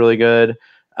people is really good.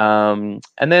 And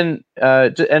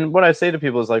what I say to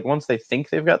people is, like, once they think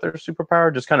they've got their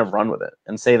superpower, just kind of run with it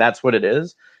and say that's what it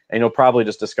is. And you'll probably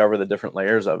just discover the different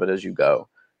layers of it as you go,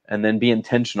 and then be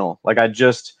intentional. Like I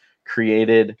just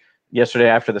created yesterday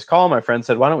after this call, my friend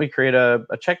said, why don't we create a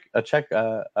check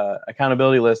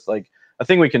accountability list, like a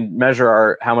thing we can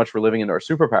measure how much we're living into our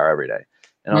superpower every day.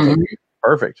 And I was like,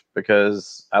 perfect,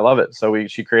 because I love it. So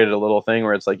she created a little thing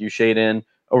where it's like you shade in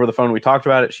over the phone. We talked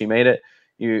about it. She made it.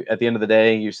 You, at the end of the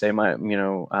day, you say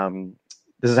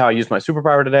this is how I used my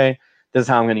superpower today. This is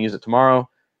how I'm going to use it tomorrow.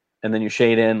 And then you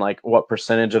shade in like what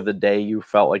percentage of the day you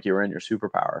felt like you were in your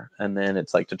superpower. And then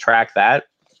it's like to track that,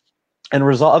 and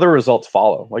other results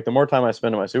follow. Like the more time I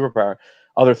spend in my superpower,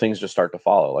 other things just start to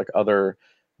follow.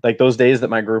 Like those days that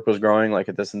my group was growing like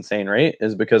at this insane rate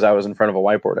is because I was in front of a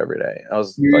whiteboard every day. I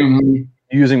was like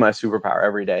using my superpower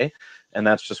every day, and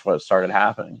that's just what started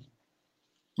happening.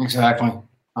 Exactly.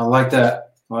 I like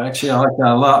that. Well, actually, I like that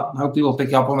a lot. I hope people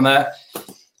pick up on that.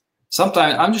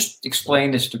 Sometimes I'm just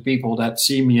explaining this to people that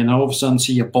see me and all of a sudden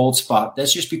see a bold spot.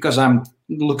 That's just because I'm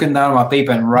looking down at my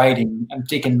paper and writing. I'm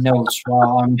taking notes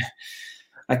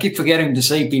I keep forgetting to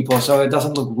say people, so it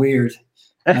doesn't look weird.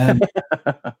 I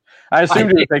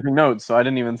assumed you were taking notes, so I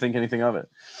didn't even think anything of it.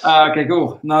 Okay,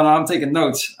 cool. No, I'm taking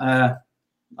notes.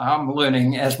 I'm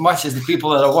learning as much as the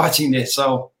people that are watching this,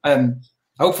 so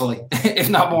hopefully, if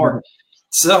not more.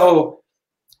 So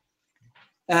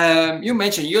you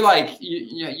mentioned you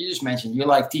just mentioned you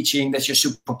like teaching. That's your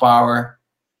superpower.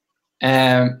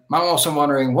 I'm also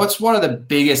wondering, what's one of the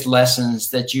biggest lessons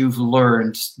that you've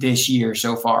learned this year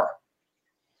so far?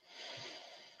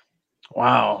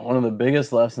 Wow, one of the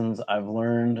biggest lessons I've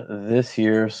learned this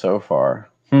year so far.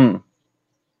 Man,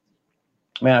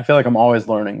 I feel like I'm always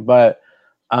learning, but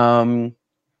man,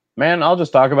 I'll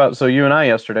just talk about. So you and I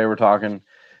yesterday were talking,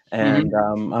 and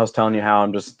I was telling you how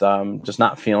I'm just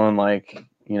not feeling like,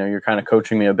 you're kind of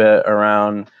coaching me a bit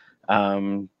around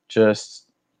just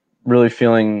really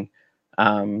feeling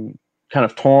kind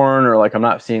of torn, or like I'm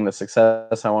not seeing the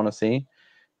success I want to see.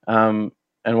 And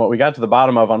what we got to the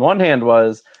bottom of, on one hand,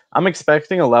 was I'm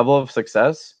expecting a level of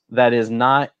success that is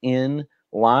not in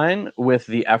line with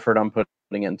the effort I'm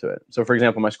putting into it. So, for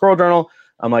example, my Squirrel Journal,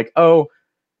 I'm like, oh,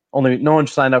 no one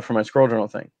signed up for my Squirrel Journal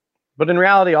thing. But in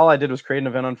reality, all I did was create an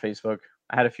event on Facebook.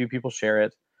 I had a few people share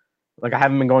it. Like, I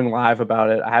haven't been going live about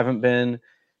it. I haven't been,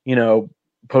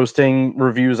 posting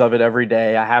reviews of it every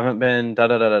day. I haven't been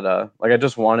da-da-da-da-da. Like, I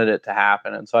just wanted it to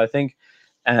happen. And so I think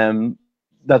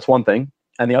that's one thing.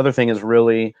 And the other thing is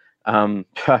really,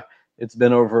 it's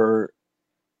been over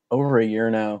a year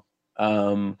now.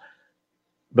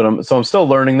 But I'm still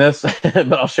learning this,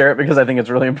 but I'll share it because I think it's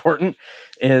really important,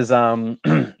 is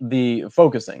the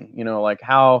focusing, like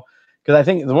how, because I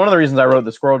think one of the reasons I wrote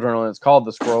the Squirrel Journal, and it's called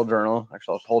the Squirrel Journal.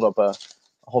 Actually, I'll hold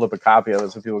up a copy of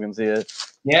it so people can see it.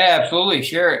 Yeah, absolutely.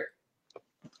 Share it.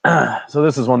 So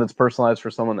this is one that's personalized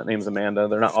for someone that names Amanda.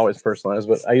 They're not always personalized,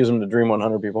 but I use them to dream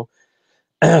 100 people.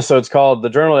 So it's called The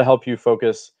Journal to Help You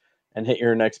Focus and Hit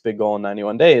Your Next Big Goal in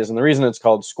 91 Days. And the reason it's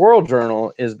called Squirrel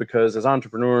Journal is because as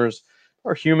entrepreneurs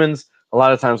or humans, a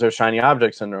lot of times there's shiny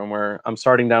object syndrome, where I'm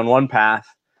starting down one path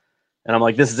and I'm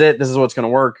like, this is it. This is what's going to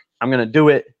work. I'm going to do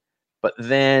it. But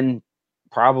then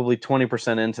probably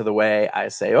 20% into the way, I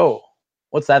say, oh,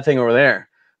 what's that thing over there?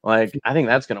 Like, I think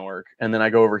that's going to work. And then I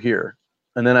go over here.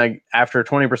 And then after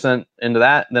 20% into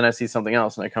that, then I see something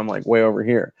else and I come like way over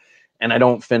here and I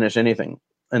don't finish anything.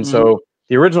 And so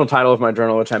the original title of my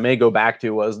journal, which I may go back to,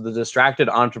 was The Distracted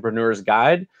Entrepreneur's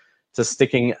Guide to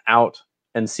Sticking Out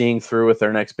and Seeing Through with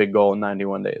Their Next Big Goal in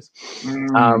 91 Days.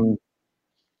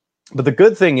 But the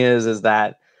good thing is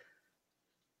that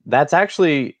that's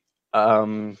actually,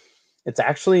 it's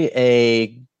actually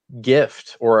a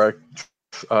gift, or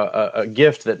a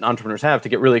gift that entrepreneurs have, to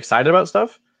get really excited about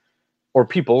stuff, or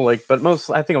people, like, but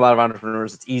I think a lot of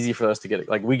entrepreneurs, it's easy for us to get,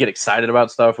 like, we get excited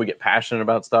about stuff. We get passionate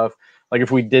about stuff. Like, if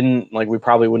we didn't, like, we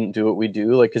probably wouldn't do what we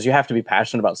do, like, because you have to be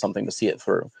passionate about something to see it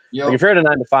through. Yep. Like, if you're at a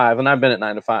 9 to 5, and I've been at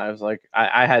 9 to 5s, like,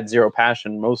 I had zero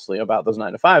passion mostly about those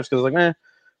 9 to 5s, because like,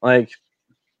 like,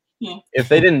 if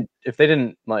they didn't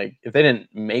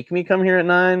make me come here at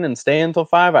 9 and stay until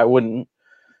 5, I wouldn't,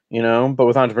 But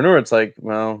with entrepreneur, it's like,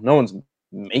 well, no one's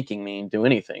making me do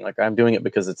anything. Like, I'm doing it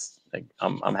because it's like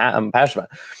I'm passionate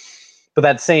about it. But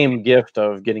that same gift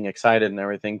of getting excited and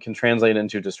everything can translate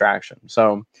into distraction.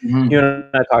 So you and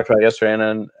I talked about it yesterday, and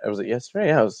then was it yesterday?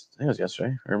 Yeah, I think it was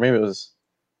yesterday, or maybe it was.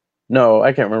 No,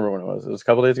 I can't remember when it was. It was a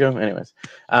couple days ago. Anyways,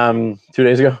 2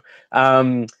 days ago.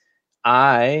 And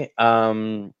I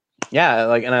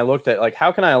looked at, like,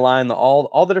 how can I align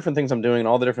all the different things I'm doing and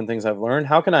all the different things I've learned?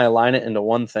 How can I align it into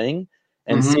one thing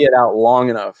and see it out long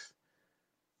enough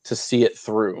to see it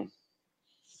through?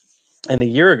 And a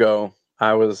year ago,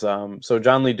 I was so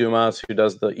John Lee Dumas, who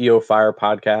does the EO Fire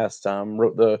podcast,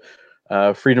 wrote the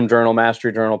Freedom Journal,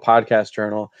 Mastery Journal, Podcast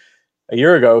Journal. A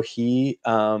year ago, he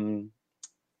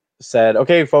said,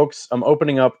 "Okay, folks, I'm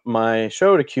opening up my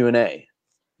show to Q&A."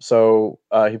 So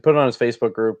he put it on his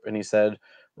Facebook group, and he said,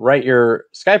 "Write your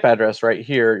Skype address right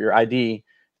here, your ID,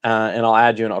 and I'll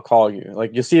add you and I'll call you. Like,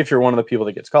 you'll see if you're one of the people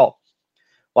that gets called."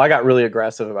 Well, I got really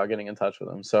aggressive about getting in touch with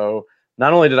him. So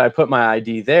not only did I put my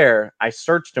ID there, I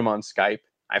searched him on Skype.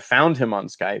 I found him on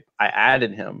Skype. I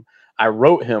added him. I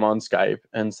wrote him on Skype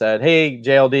and said, "Hey,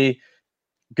 JLD,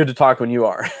 good to talk when you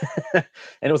are." And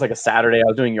it was like a Saturday. I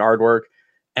was doing yard work.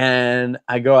 And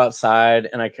I go outside,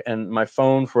 and my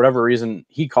phone, for whatever reason,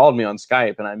 he called me on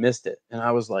Skype and I missed it. And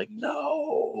I was like,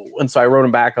 no. And so I wrote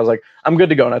him back. I was like, I'm good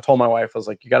to go. And I told my wife, I was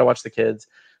like, you got to watch the kids.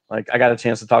 Like, I got a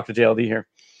chance to talk to JLD here.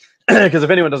 because if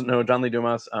anyone doesn't know, John Lee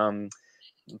Dumas,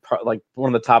 like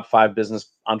one of the top 5 business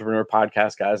entrepreneur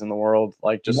podcast guys in the world,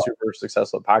 like just super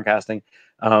successful at podcasting.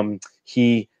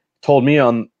 He told me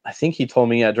I think he told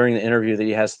me during the interview that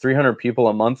he has 300 people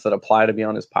a month that apply to be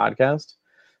on his podcast.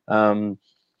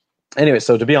 Anyway,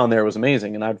 so to be on there was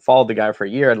amazing. And I'd followed the guy for a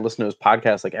year. I'd listened to his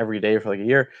podcast like every day for like a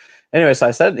year. Anyway, so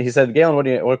he said,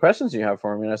 Galen, what questions do you have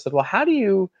for me? And I said, well, how do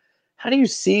you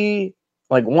see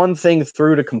like one thing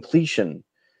through to completion?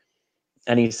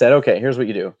 And he said, okay, here's what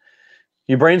you do.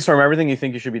 You brainstorm everything you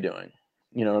think you should be doing.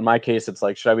 You know, in my case, it's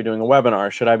like, should I be doing a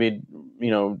webinar? Should I be,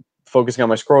 focusing on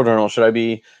my scroll journal? Should I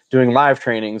be doing live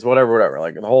trainings? Whatever,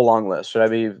 like the whole long list. Should I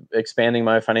be expanding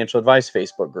my financial advice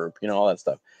Facebook group? All that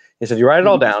stuff. He said, you write it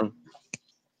all down.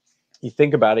 You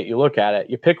think about it. You look at it.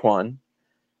 You pick one.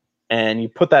 And you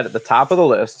put that at the top of the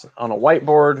list on a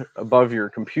whiteboard above your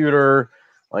computer,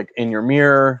 like in your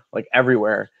mirror, like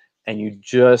everywhere. And you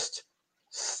just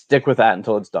stick with that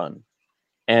until it's done.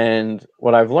 And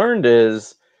what I've learned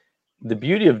is the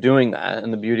beauty of doing that,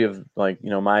 and the beauty of my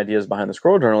ideas behind the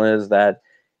scroll journal is that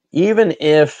even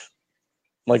if,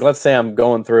 like, let's say I'm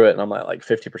going through it and I'm at like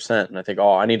 50% and I think,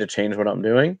 oh, I need to change what I'm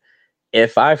doing.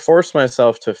 If I force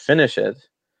myself to finish it,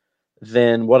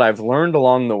 then what I've learned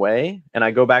along the way, and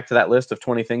I go back to that list of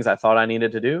 20 things I thought I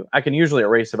needed to do, I can usually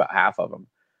erase about half of them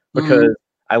because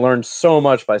I learned so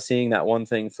much by seeing that one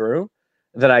thing through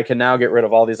that I can now get rid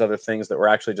of all these other things that were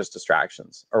actually just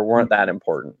distractions or weren't that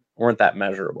important, weren't that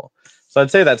measurable. So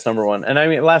I'd say that's number one. And I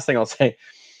mean, last thing I'll say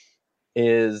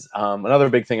is another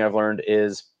big thing I've learned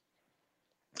is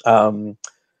the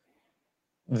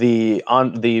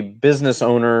business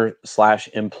owner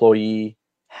 / employee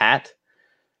hat.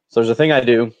 So there's a thing I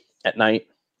do at night.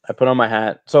 I put on my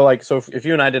hat. So if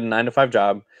you and I did a 9-to-5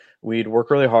 job, we'd work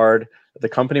really hard. The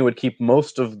company would keep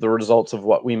most of the results of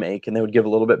what we make, and they would give a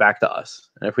little bit back to us.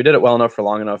 And if we did it well enough for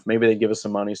long enough, maybe they'd give us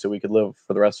some money so we could live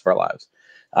for the rest of our lives.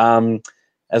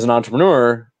 As an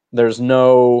entrepreneur, there's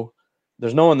no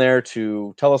one there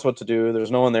to tell us what to do.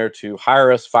 There's no one there to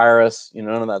hire us, fire us,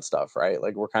 none of that stuff, right?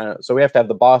 Like so we have to have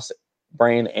the boss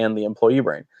brain and the employee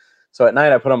brain. So at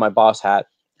night I put on my boss hat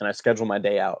and I schedule my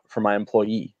day out for my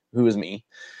employee, who is me.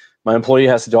 My employee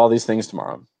has to do all these things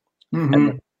tomorrow.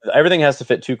 And everything has to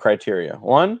fit 2 criteria.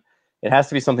 1, it has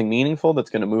to be something meaningful that's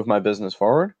going to move my business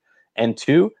forward. And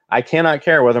 2, I cannot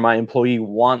care whether my employee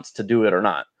wants to do it or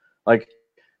not. Like,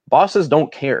 bosses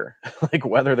don't care like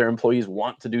whether their employees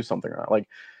want to do something or not. Like,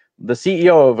 the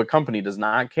CEO of a company does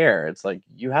not care. It's like,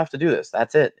 you have to do this.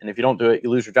 That's it. And if you don't do it,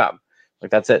 you lose your job. Like,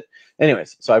 that's it.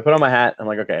 Anyways, so I put on my hat. I'm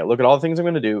like, okay, look at all the things I'm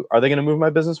going to do. Are they going to move my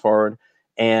business forward?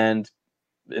 And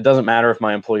it doesn't matter if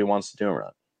my employee wants to do them or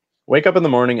not. Wake up in the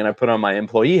morning and I put on my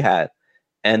employee hat.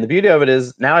 And the beauty of it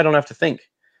is now I don't have to think,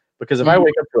 because if I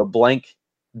wake up to a blank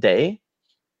day,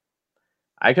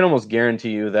 I can almost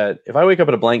guarantee you that if I wake up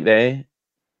at a blank day,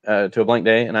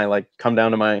 and I like come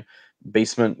down to my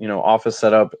basement, office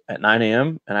setup at 9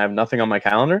 a.m. and I have nothing on my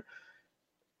calendar,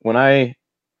 when I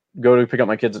go to pick up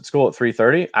my kids at school at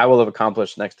 3:30, I will have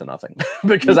accomplished next to nothing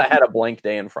because I had a blank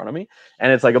day in front of me.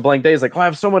 And it's like a blank day is like, oh, I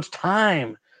have so much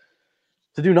time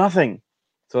to do nothing.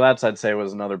 So that's, I'd say,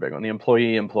 was another big one. The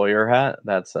employer hat,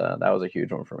 that was a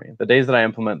huge one for me. The days that I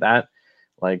implement that,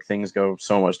 like, things go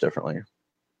so much differently.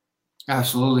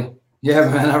 Absolutely. Yeah,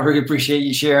 man, I really appreciate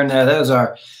you sharing that. Those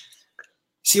are,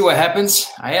 see what happens.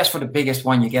 I asked for the biggest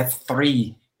one. You get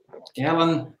 3.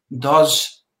 Galen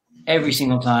does every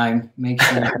single time. Makes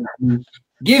sure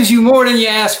gives you more than you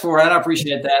ask for, and I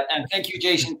appreciate that. And thank you,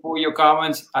 Jason, for your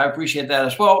comments. I appreciate that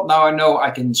as well. Now I know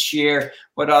I can share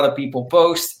what other people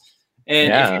post.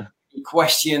 And if you have any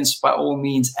questions, by all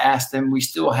means, ask them. We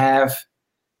still have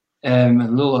a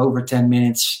little over 10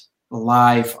 minutes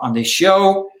live on this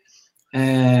show.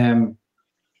 I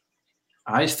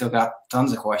still got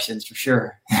tons of questions for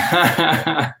sure.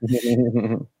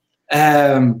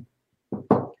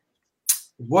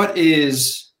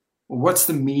 What's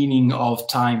the meaning of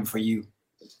time for you?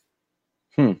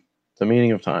 The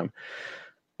meaning of time.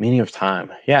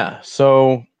 Yeah.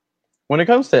 So when it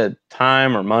comes to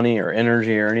time or money or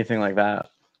energy or anything like that,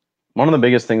 one of the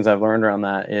biggest things I've learned around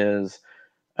that is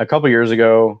a couple years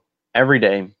ago, every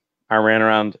day I ran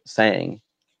around saying,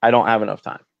 I don't have enough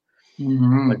time.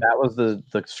 Like, that was the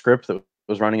script that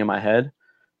was running in my head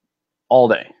all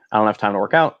day. I don't have time to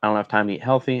work out. I don't have time to eat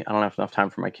healthy. I don't have enough time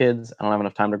for my kids. I don't have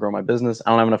enough time to grow my business. I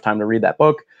don't have enough time to read that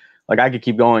book. Like, I could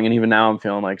keep going. And even now I'm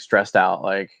feeling like stressed out.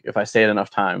 Like, if I say it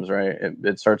enough times, right,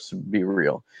 it starts to be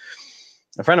real.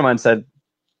 A friend of mine said,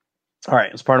 all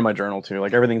right, it's part of my journal too.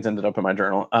 Like, everything's ended up in my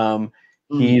journal.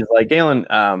 he's like, Galen,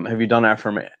 have you done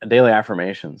daily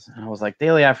affirmations? And I was like,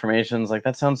 daily affirmations? Like,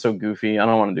 that sounds so goofy. I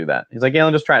don't want to do that. He's like,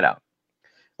 Galen, just try it out.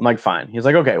 I'm like, fine. He's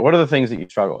like, okay, what are the things that you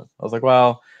struggle with? I was like,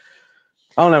 well,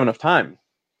 I don't have enough time.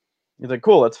 He's like,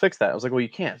 cool, let's fix that. I was like, well, you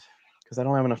can't because I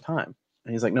don't have enough time.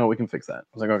 And he's like, no, we can fix that. I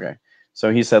was like, okay.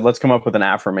 So he said, let's come up with an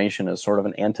affirmation as sort of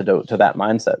an antidote to that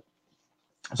mindset.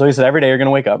 So he said, every day you're going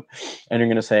to wake up and you're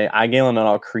going to say, I, Galen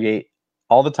Nuttall, create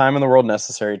all the time in the world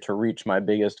necessary to reach my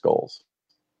biggest goals.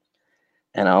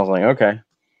 And I was like, okay.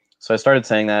 So I started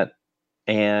saying that,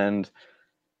 and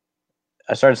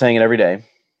I started saying it every day.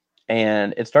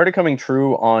 And it started coming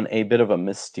true on a bit of a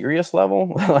mysterious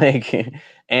level,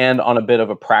 and on a bit of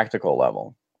a practical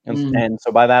level. And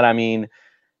so by that, I mean,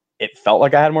 it felt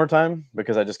like I had more time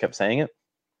because I just kept saying it.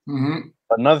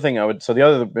 But another thing so the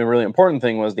other really important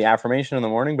thing was the affirmation in the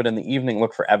morning, but in the evening,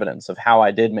 look for evidence of how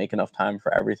I did make enough time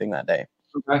for everything that day.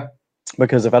 Okay.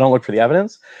 Because if I don't look for the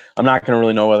evidence, I'm not going to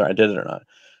really know whether I did it or not.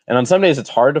 And on some days, it's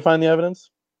hard to find the evidence.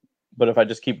 But if I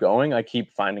just keep going, I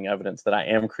keep finding evidence that I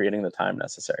am creating the time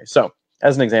necessary. So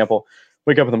as an example,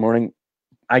 wake up in the morning,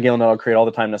 I, Galen Nuttall, create all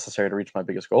the time necessary to reach my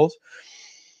biggest goals.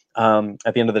 At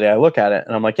the end of the day, I look at it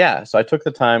and I'm like, yeah, so I took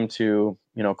the time to,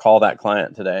 call that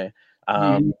client today.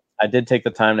 I did take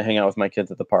the time to hang out with my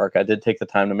kids at the park. I did take the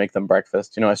time to make them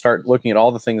breakfast. I start looking at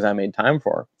all the things I made time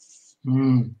for.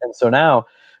 And so now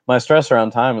my stress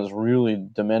around time has really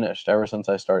diminished ever since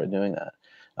I started doing that.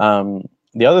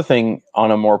 The other thing on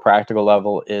a more practical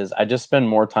level is I just spend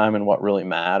more time in what really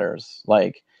matters.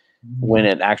 Like when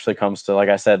it actually comes to, like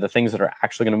I said, the things that are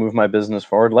actually going to move my business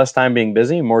forward, less time being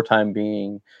busy, more time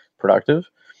being productive.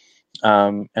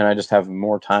 And I just have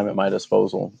more time at my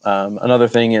disposal. Another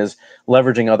thing is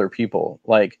leveraging other people.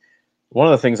 Like one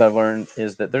of the things I've learned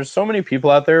is that there's so many people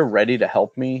out there ready to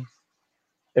help me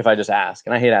if I just ask.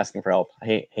 And I hate asking for help.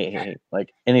 I hate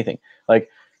like anything. Like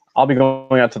I'll be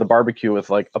going out to the barbecue with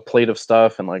like a plate of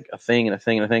stuff and like a thing and a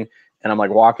thing and a thing. And I'm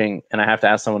like walking and I have to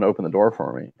ask someone to open the door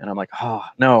for me. And I'm like, oh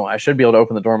no, I should be able to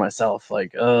open the door myself.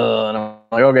 Like, and I'm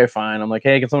like, okay, fine. I'm like,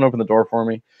 hey, can someone open the door for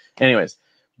me? Anyways,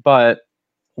 but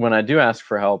when I do ask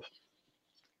for help,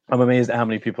 I'm amazed at how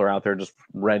many people are out there just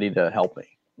ready to help me.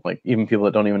 Like even people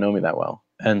that don't even know me that well.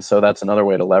 And so that's another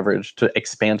way to leverage, to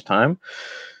expand time.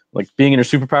 Like being in your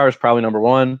superpower is probably number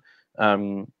one.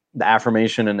 The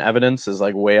affirmation and evidence is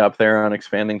like way up there on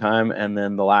expanding time. And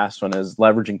then the last one is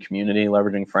leveraging community,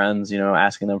 leveraging friends,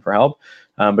 asking them for help.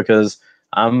 Because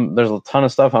there's a ton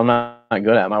of stuff I'm not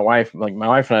good at. My wife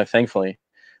and I thankfully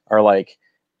are like,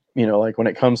 like when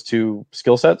it comes to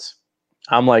skill sets,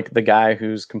 I'm like the guy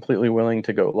who's completely willing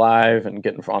to go live and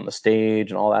get on the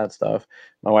stage and all that stuff.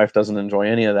 My wife doesn't enjoy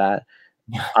any of that.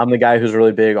 I'm the guy who's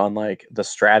really big on like the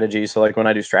strategy. So like when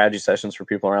I do strategy sessions for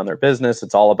people around their business,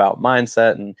 it's all about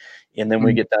mindset. And then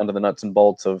we get down to the nuts and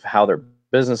bolts of how their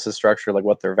business is structured, like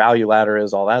what their value ladder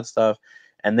is, all that stuff.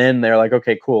 And then they're like,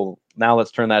 okay, cool. Now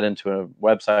let's turn that into a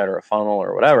website or a funnel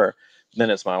or whatever. Then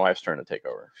it's my wife's turn to take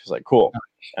over. She's like, cool.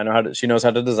 I know she knows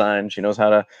how to design. She knows how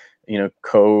to,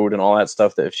 code and all that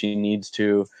stuff that if she needs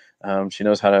to, she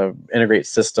knows how to integrate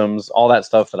systems, all that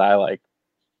stuff that I like.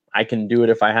 I can do it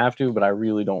if I have to, but I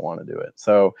really don't want to do it.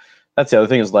 So that's the other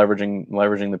thing, is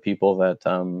leveraging the people that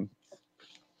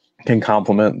can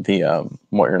complement the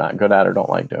what you're not good at or don't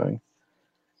like doing.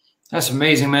 That's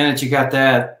amazing, man, that you got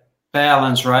that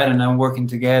balance, right? And then working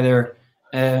together.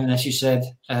 And as you said,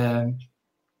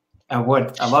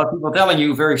 what a lot of people are telling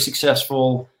you, very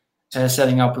successful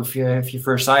setting up with your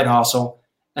first side hustle.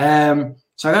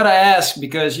 So I got to ask,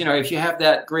 because, if you have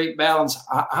that great balance,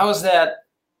 how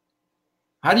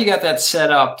do you get that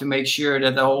set up to make sure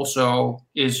that also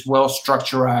is well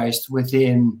structured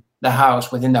within the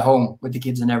house, within the home, with the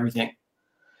kids and everything?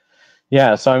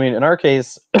 Yeah. So, I mean, in our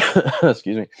case,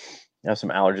 excuse me, I have some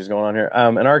allergies going on here.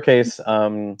 In our case,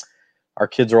 our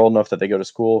kids are old enough that they go to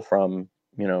school from,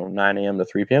 9 a.m. to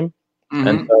 3 p.m.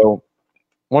 And so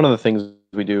one of the things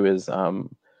we do is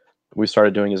we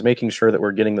started doing is making sure that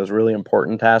we're getting those really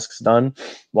important tasks done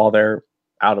while they're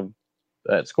out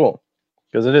at school.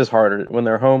 Because it is harder when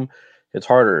they're home. It's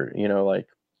harder, like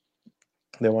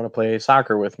they want to play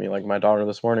soccer with me. Like my daughter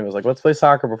this morning was like, let's play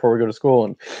soccer before we go to school.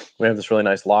 And we have this really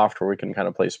nice loft where we can kind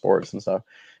of play sports and stuff.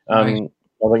 Right. I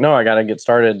was like, no, I got to get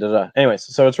started.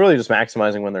 Anyways, so it's really just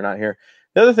maximizing when they're not here.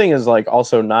 The other thing is like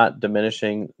also not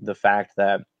diminishing the fact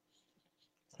that,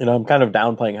 I'm kind of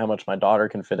downplaying how much my daughter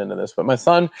can fit into this, but my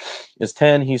son is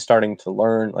 10. He's starting to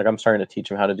learn, like I'm starting to teach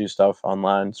him how to do stuff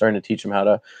online, starting to teach him how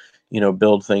to,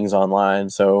 build things online.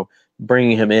 So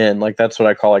bringing him in, like, that's what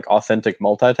I call like authentic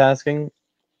multitasking.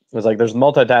 It's like, there's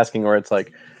multitasking where it's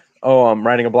like, oh, I'm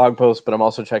writing a blog post, but I'm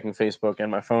also checking Facebook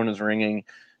and my phone is ringing.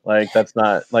 Like that's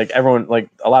not like everyone, like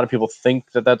a lot of people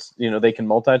think that that's, they can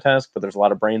multitask, but there's a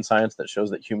lot of brain science that shows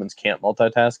that humans can't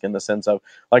multitask in the sense of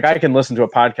like, I can listen to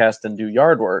a podcast and do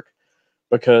yard work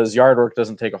because yard work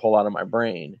doesn't take a whole lot of my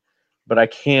brain, but I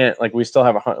can't, like, we still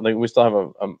have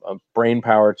a brain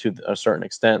power to a certain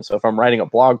extent. So if I'm writing a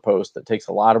blog post that takes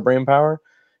a lot of brain power,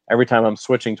 every time I'm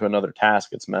switching to another task,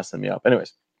 it's messing me up.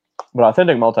 Anyways, but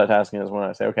authentic multitasking is when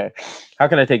I say, okay, how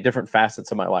can I take different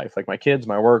facets of my life, like my kids,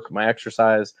 my work, my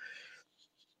exercise,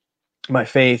 my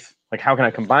faith, like how can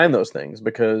I combine those things?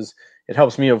 Because it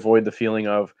helps me avoid the feeling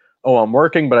of, oh, I'm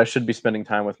working, but I should be spending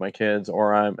time with my kids.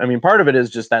 Or part of it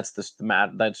is just, that's just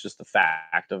the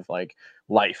fact of like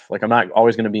life. Like I'm not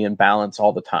always going to be in balance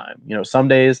all the time. Some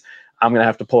days I'm going to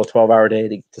have to pull a 12-hour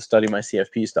day to study my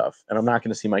CFP stuff, and I'm not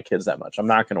going to see my kids that much. I'm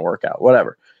not going to work out,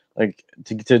 whatever. Like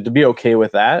to be okay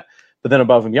with that. But then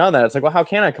above and beyond that, it's like, well, how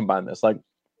can I combine this? Like,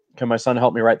 can my son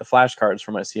help me write the flashcards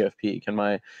for my CFP? Can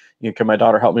my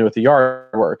daughter help me with the yard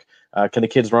work? Can the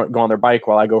kids go on their bike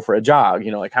while I go for a jog?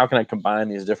 Like how can I combine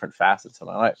these different facets of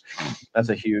my life? That's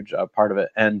a huge part of it.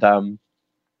 And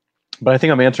but I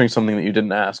think I'm answering something that you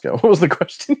didn't ask. What was the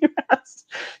question you asked?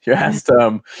 You asked,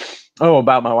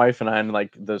 about my wife and I and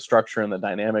like the structure and the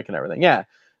dynamic and everything. Yeah.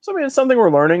 So it's something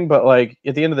we're learning, but like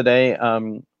at the end of the day,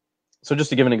 so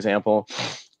just to give an example,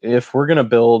 if we're gonna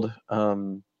build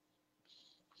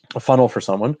a funnel for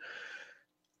someone,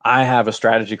 I have a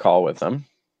strategy call with them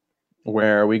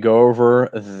where we go over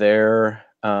their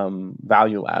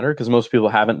value ladder, because most people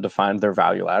haven't defined their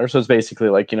value ladder. So it's basically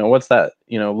like, what's that,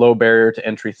 low barrier to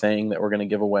entry thing that we're going to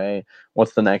give away?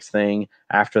 What's the next thing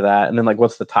after that? And then like,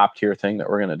 what's the top tier thing that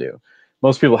we're going to do?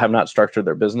 Most people have not structured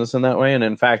their business in that way. And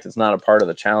in fact, it's not a part of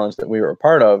the challenge that we were a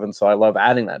part of. And so I love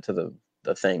adding that to the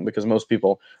thing, because most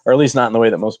people, or at least not in the way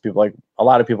that most people, like a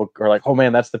lot of people are like, oh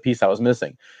man, that's the piece I was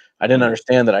missing. I didn't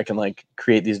understand that I can like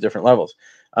create these different levels.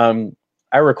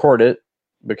 I record it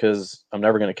because I'm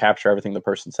never going to capture everything the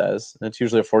person says. And it's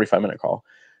usually a 45-minute call.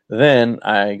 Then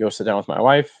I go sit down with my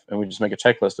wife and we just make a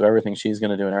checklist of everything she's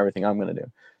going to do and everything I'm going to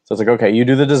do. So it's like, okay, you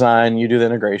do the design, you do the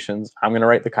integrations. I'm going to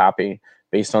write the copy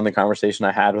based on the conversation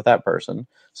I had with that person.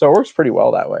 So it works pretty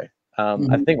well that way.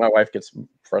 I think my wife gets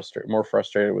more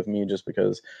frustrated with me just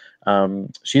because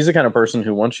she's the kind of person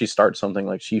who, once she starts something,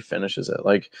 like she finishes it.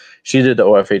 Like she did the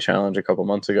OFA challenge a couple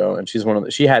months ago, and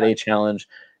she had a challenge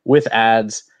with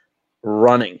ads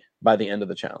running by the end of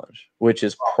the challenge, which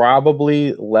is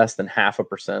probably less than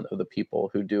 0.5% of the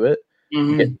people who do it.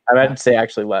 I'd say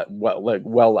actually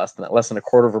well less than that, less than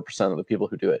 0.25% of the people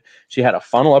who do it. She had a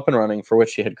funnel up and running for which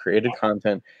she had created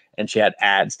content, and she had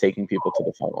ads taking people to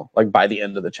the funnel, like by the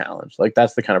end of the challenge. Like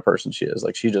that's the kind of person she is.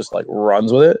 Like she just like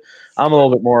runs with it. I'm a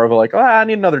little bit more of a like, I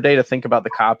need another day to think about the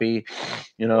copy,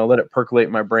 let it percolate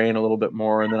in my brain a little bit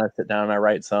more. And then I sit down and I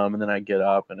write some, and then I get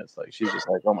up and it's like, she's just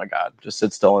like, oh my God, just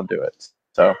sit still and do it.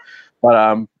 So,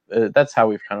 but that's how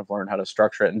we've kind of learned how to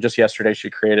structure it. And just yesterday, she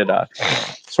created a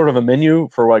sort of a menu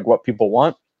for like what people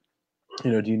want.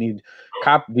 Do you need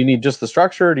do you need just the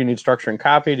structure? Do you need structure and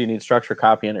copy? Do you need structure,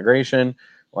 copy, integration?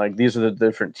 Like these are the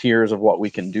different tiers of what we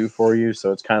can do for you.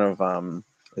 So it's kind of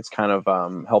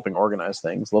helping organize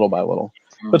things little by little.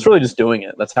 But it's really just doing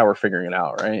it. That's how we're figuring it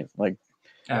out, right? Like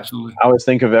absolutely. I always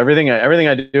think of everything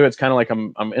I do. It's kind of like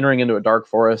I'm entering into a dark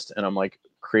forest and I'm like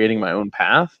creating my own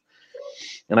path.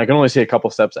 And I can only see a couple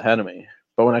steps ahead of me.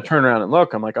 But when I turn around and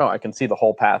look, I'm like, oh, I can see the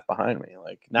whole path behind me.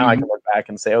 Like now I can look back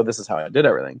and say, oh, this is how I did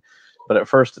everything. But at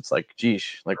first it's like,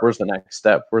 geesh, like where's the next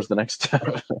step? Where's the next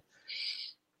step?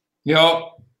 Yeah,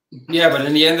 but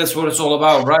in the end, that's what it's all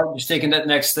about, right? Just taking that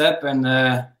next step. And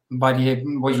what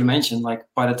you mentioned, like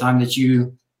by the time that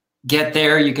you get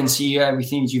there, you can see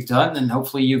everything that you've done, and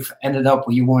hopefully you've ended up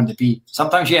where you wanted to be.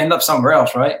 Sometimes you end up somewhere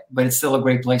else, right? But it's still a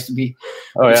great place to be.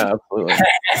 Oh yeah, absolutely.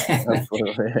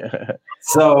 Absolutely.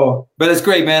 So, but it's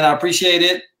great, man. I appreciate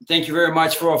it. Thank you very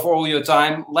much for all your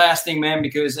time. Last thing, man,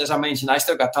 because as I mentioned, I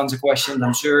still got tons of questions.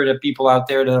 I'm sure that people out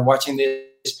there that are watching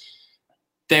this,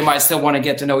 they might still want to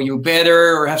get to know you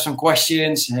better or have some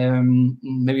questions.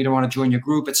 Maybe they want to join your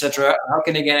group, etc. How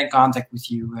can they get in contact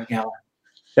with you, Gal?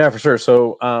 Yeah, for sure.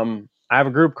 So I have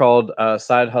a group called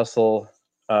Side Hustle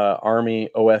Army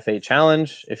OFA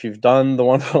Challenge. If you've done the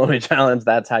One Funnel Away Challenge,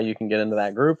 that's how you can get into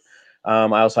that group.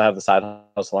 I also have the Side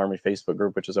Hustle Army Facebook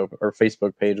group, which is open, or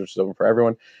Facebook page, which is open for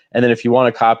everyone. And then if you want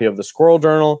a copy of the Squirrel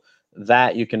Journal,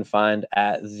 that you can find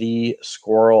at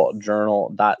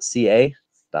thesquirreljournal.ca,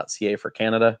 .ca for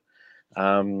Canada.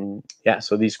 So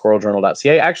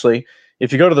thesquirreljournal.ca. Actually,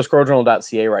 if you go to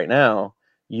thesquirreljournal.ca right now,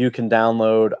 you can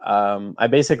download, I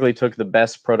basically took the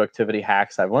best productivity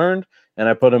hacks I've learned and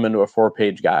I put them into a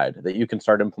 4-page guide that you can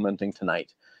start implementing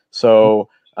tonight. So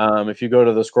If you go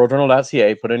to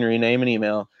thesquirreljournal.ca, put in your name and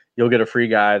email, you'll get a free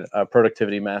guide, a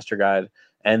productivity master guide,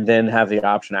 and then have the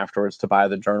option afterwards to buy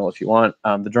the journal if you want.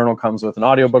 The journal comes with an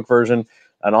audiobook version,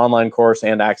 an online course,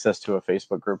 and access to a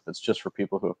Facebook group that's just for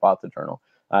people who have bought the journal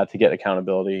to get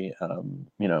accountability,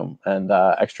 and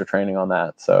extra training on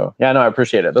that. So yeah, no, I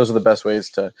appreciate it. Those are the best ways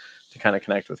to kind of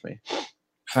connect with me.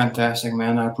 Fantastic,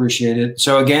 man. I appreciate it.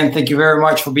 So again, thank you very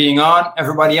much for being on.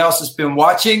 Everybody else has been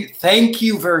watching. Thank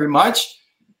you very much.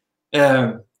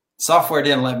 Software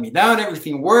didn't let me down.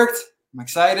 Everything worked. I'm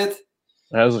excited.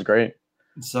 That was great.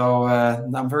 So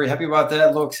I'm very happy about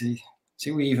that. Look, see,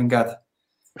 we even got.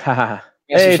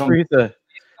 Hey, Teresa.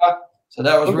 So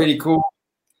that was really cool.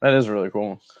 That is really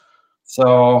cool.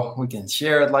 So we can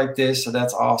share it like this. So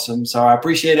that's awesome. So I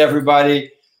appreciate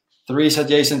everybody. Teresa,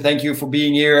 Jason, thank you for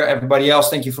being here. Everybody else,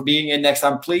 thank you for being here. Next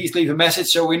time, please leave a message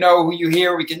so we know who you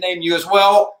hear. We can name you as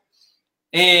well.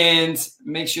 And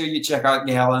make sure you check out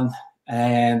Galen.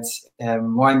 And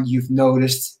one you've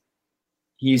noticed,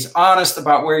 he's honest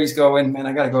about where he's going. Man,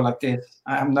 I got to go like this.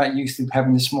 I'm not used to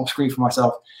having this small screen for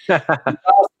myself. He's honest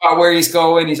about where he's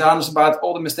going. He's honest about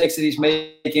all the mistakes that he's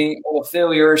making, all the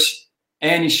failures,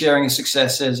 and he's sharing his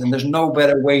successes. And there's no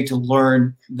better way to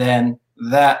learn than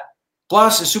that.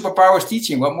 Plus, his superpower is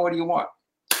teaching. What more do you want?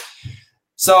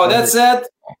 So that's it.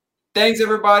 Thanks,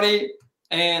 everybody.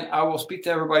 And I will speak to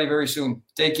everybody very soon.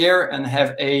 Take care and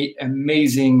have an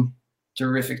amazing,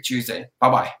 terrific Tuesday.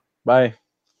 Bye-bye. Bye.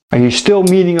 Are you still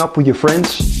meeting up with your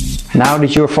friends now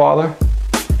that you're a father?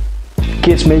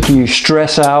 Kids making you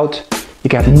stress out. You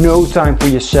got no time for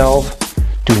yourself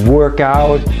to work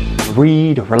out,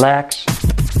 read, or relax.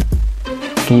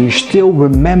 Can you still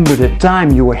remember the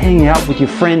time you were hanging out with your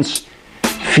friends,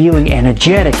 feeling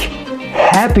energetic,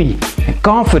 happy, and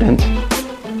confident?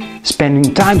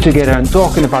 Spending time together and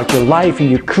talking about your life and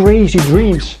your crazy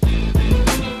dreams.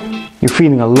 You're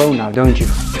feeling alone now, don't you?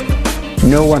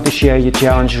 No one to share your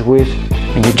challenges with,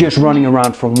 and you're just running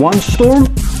around from one storm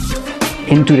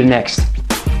into the next.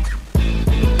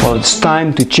 Well, it's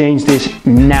time to change this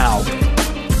now.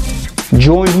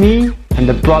 Join me and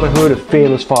the Brotherhood of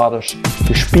Fearless Fathers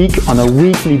to speak on a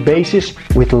weekly basis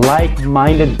with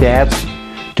like-minded dads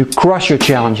to crush your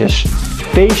challenges,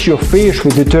 face your fears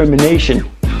with determination,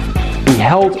 be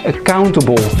held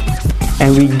accountable,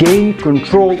 and regain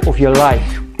control of your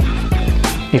life.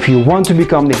 If you want to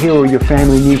become the hero your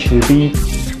family needs you to be,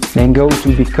 then go to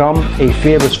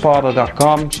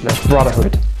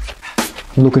becomeafearlessfather.com/brotherhood.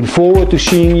 I'm looking forward to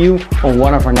seeing you on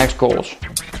one of our next calls.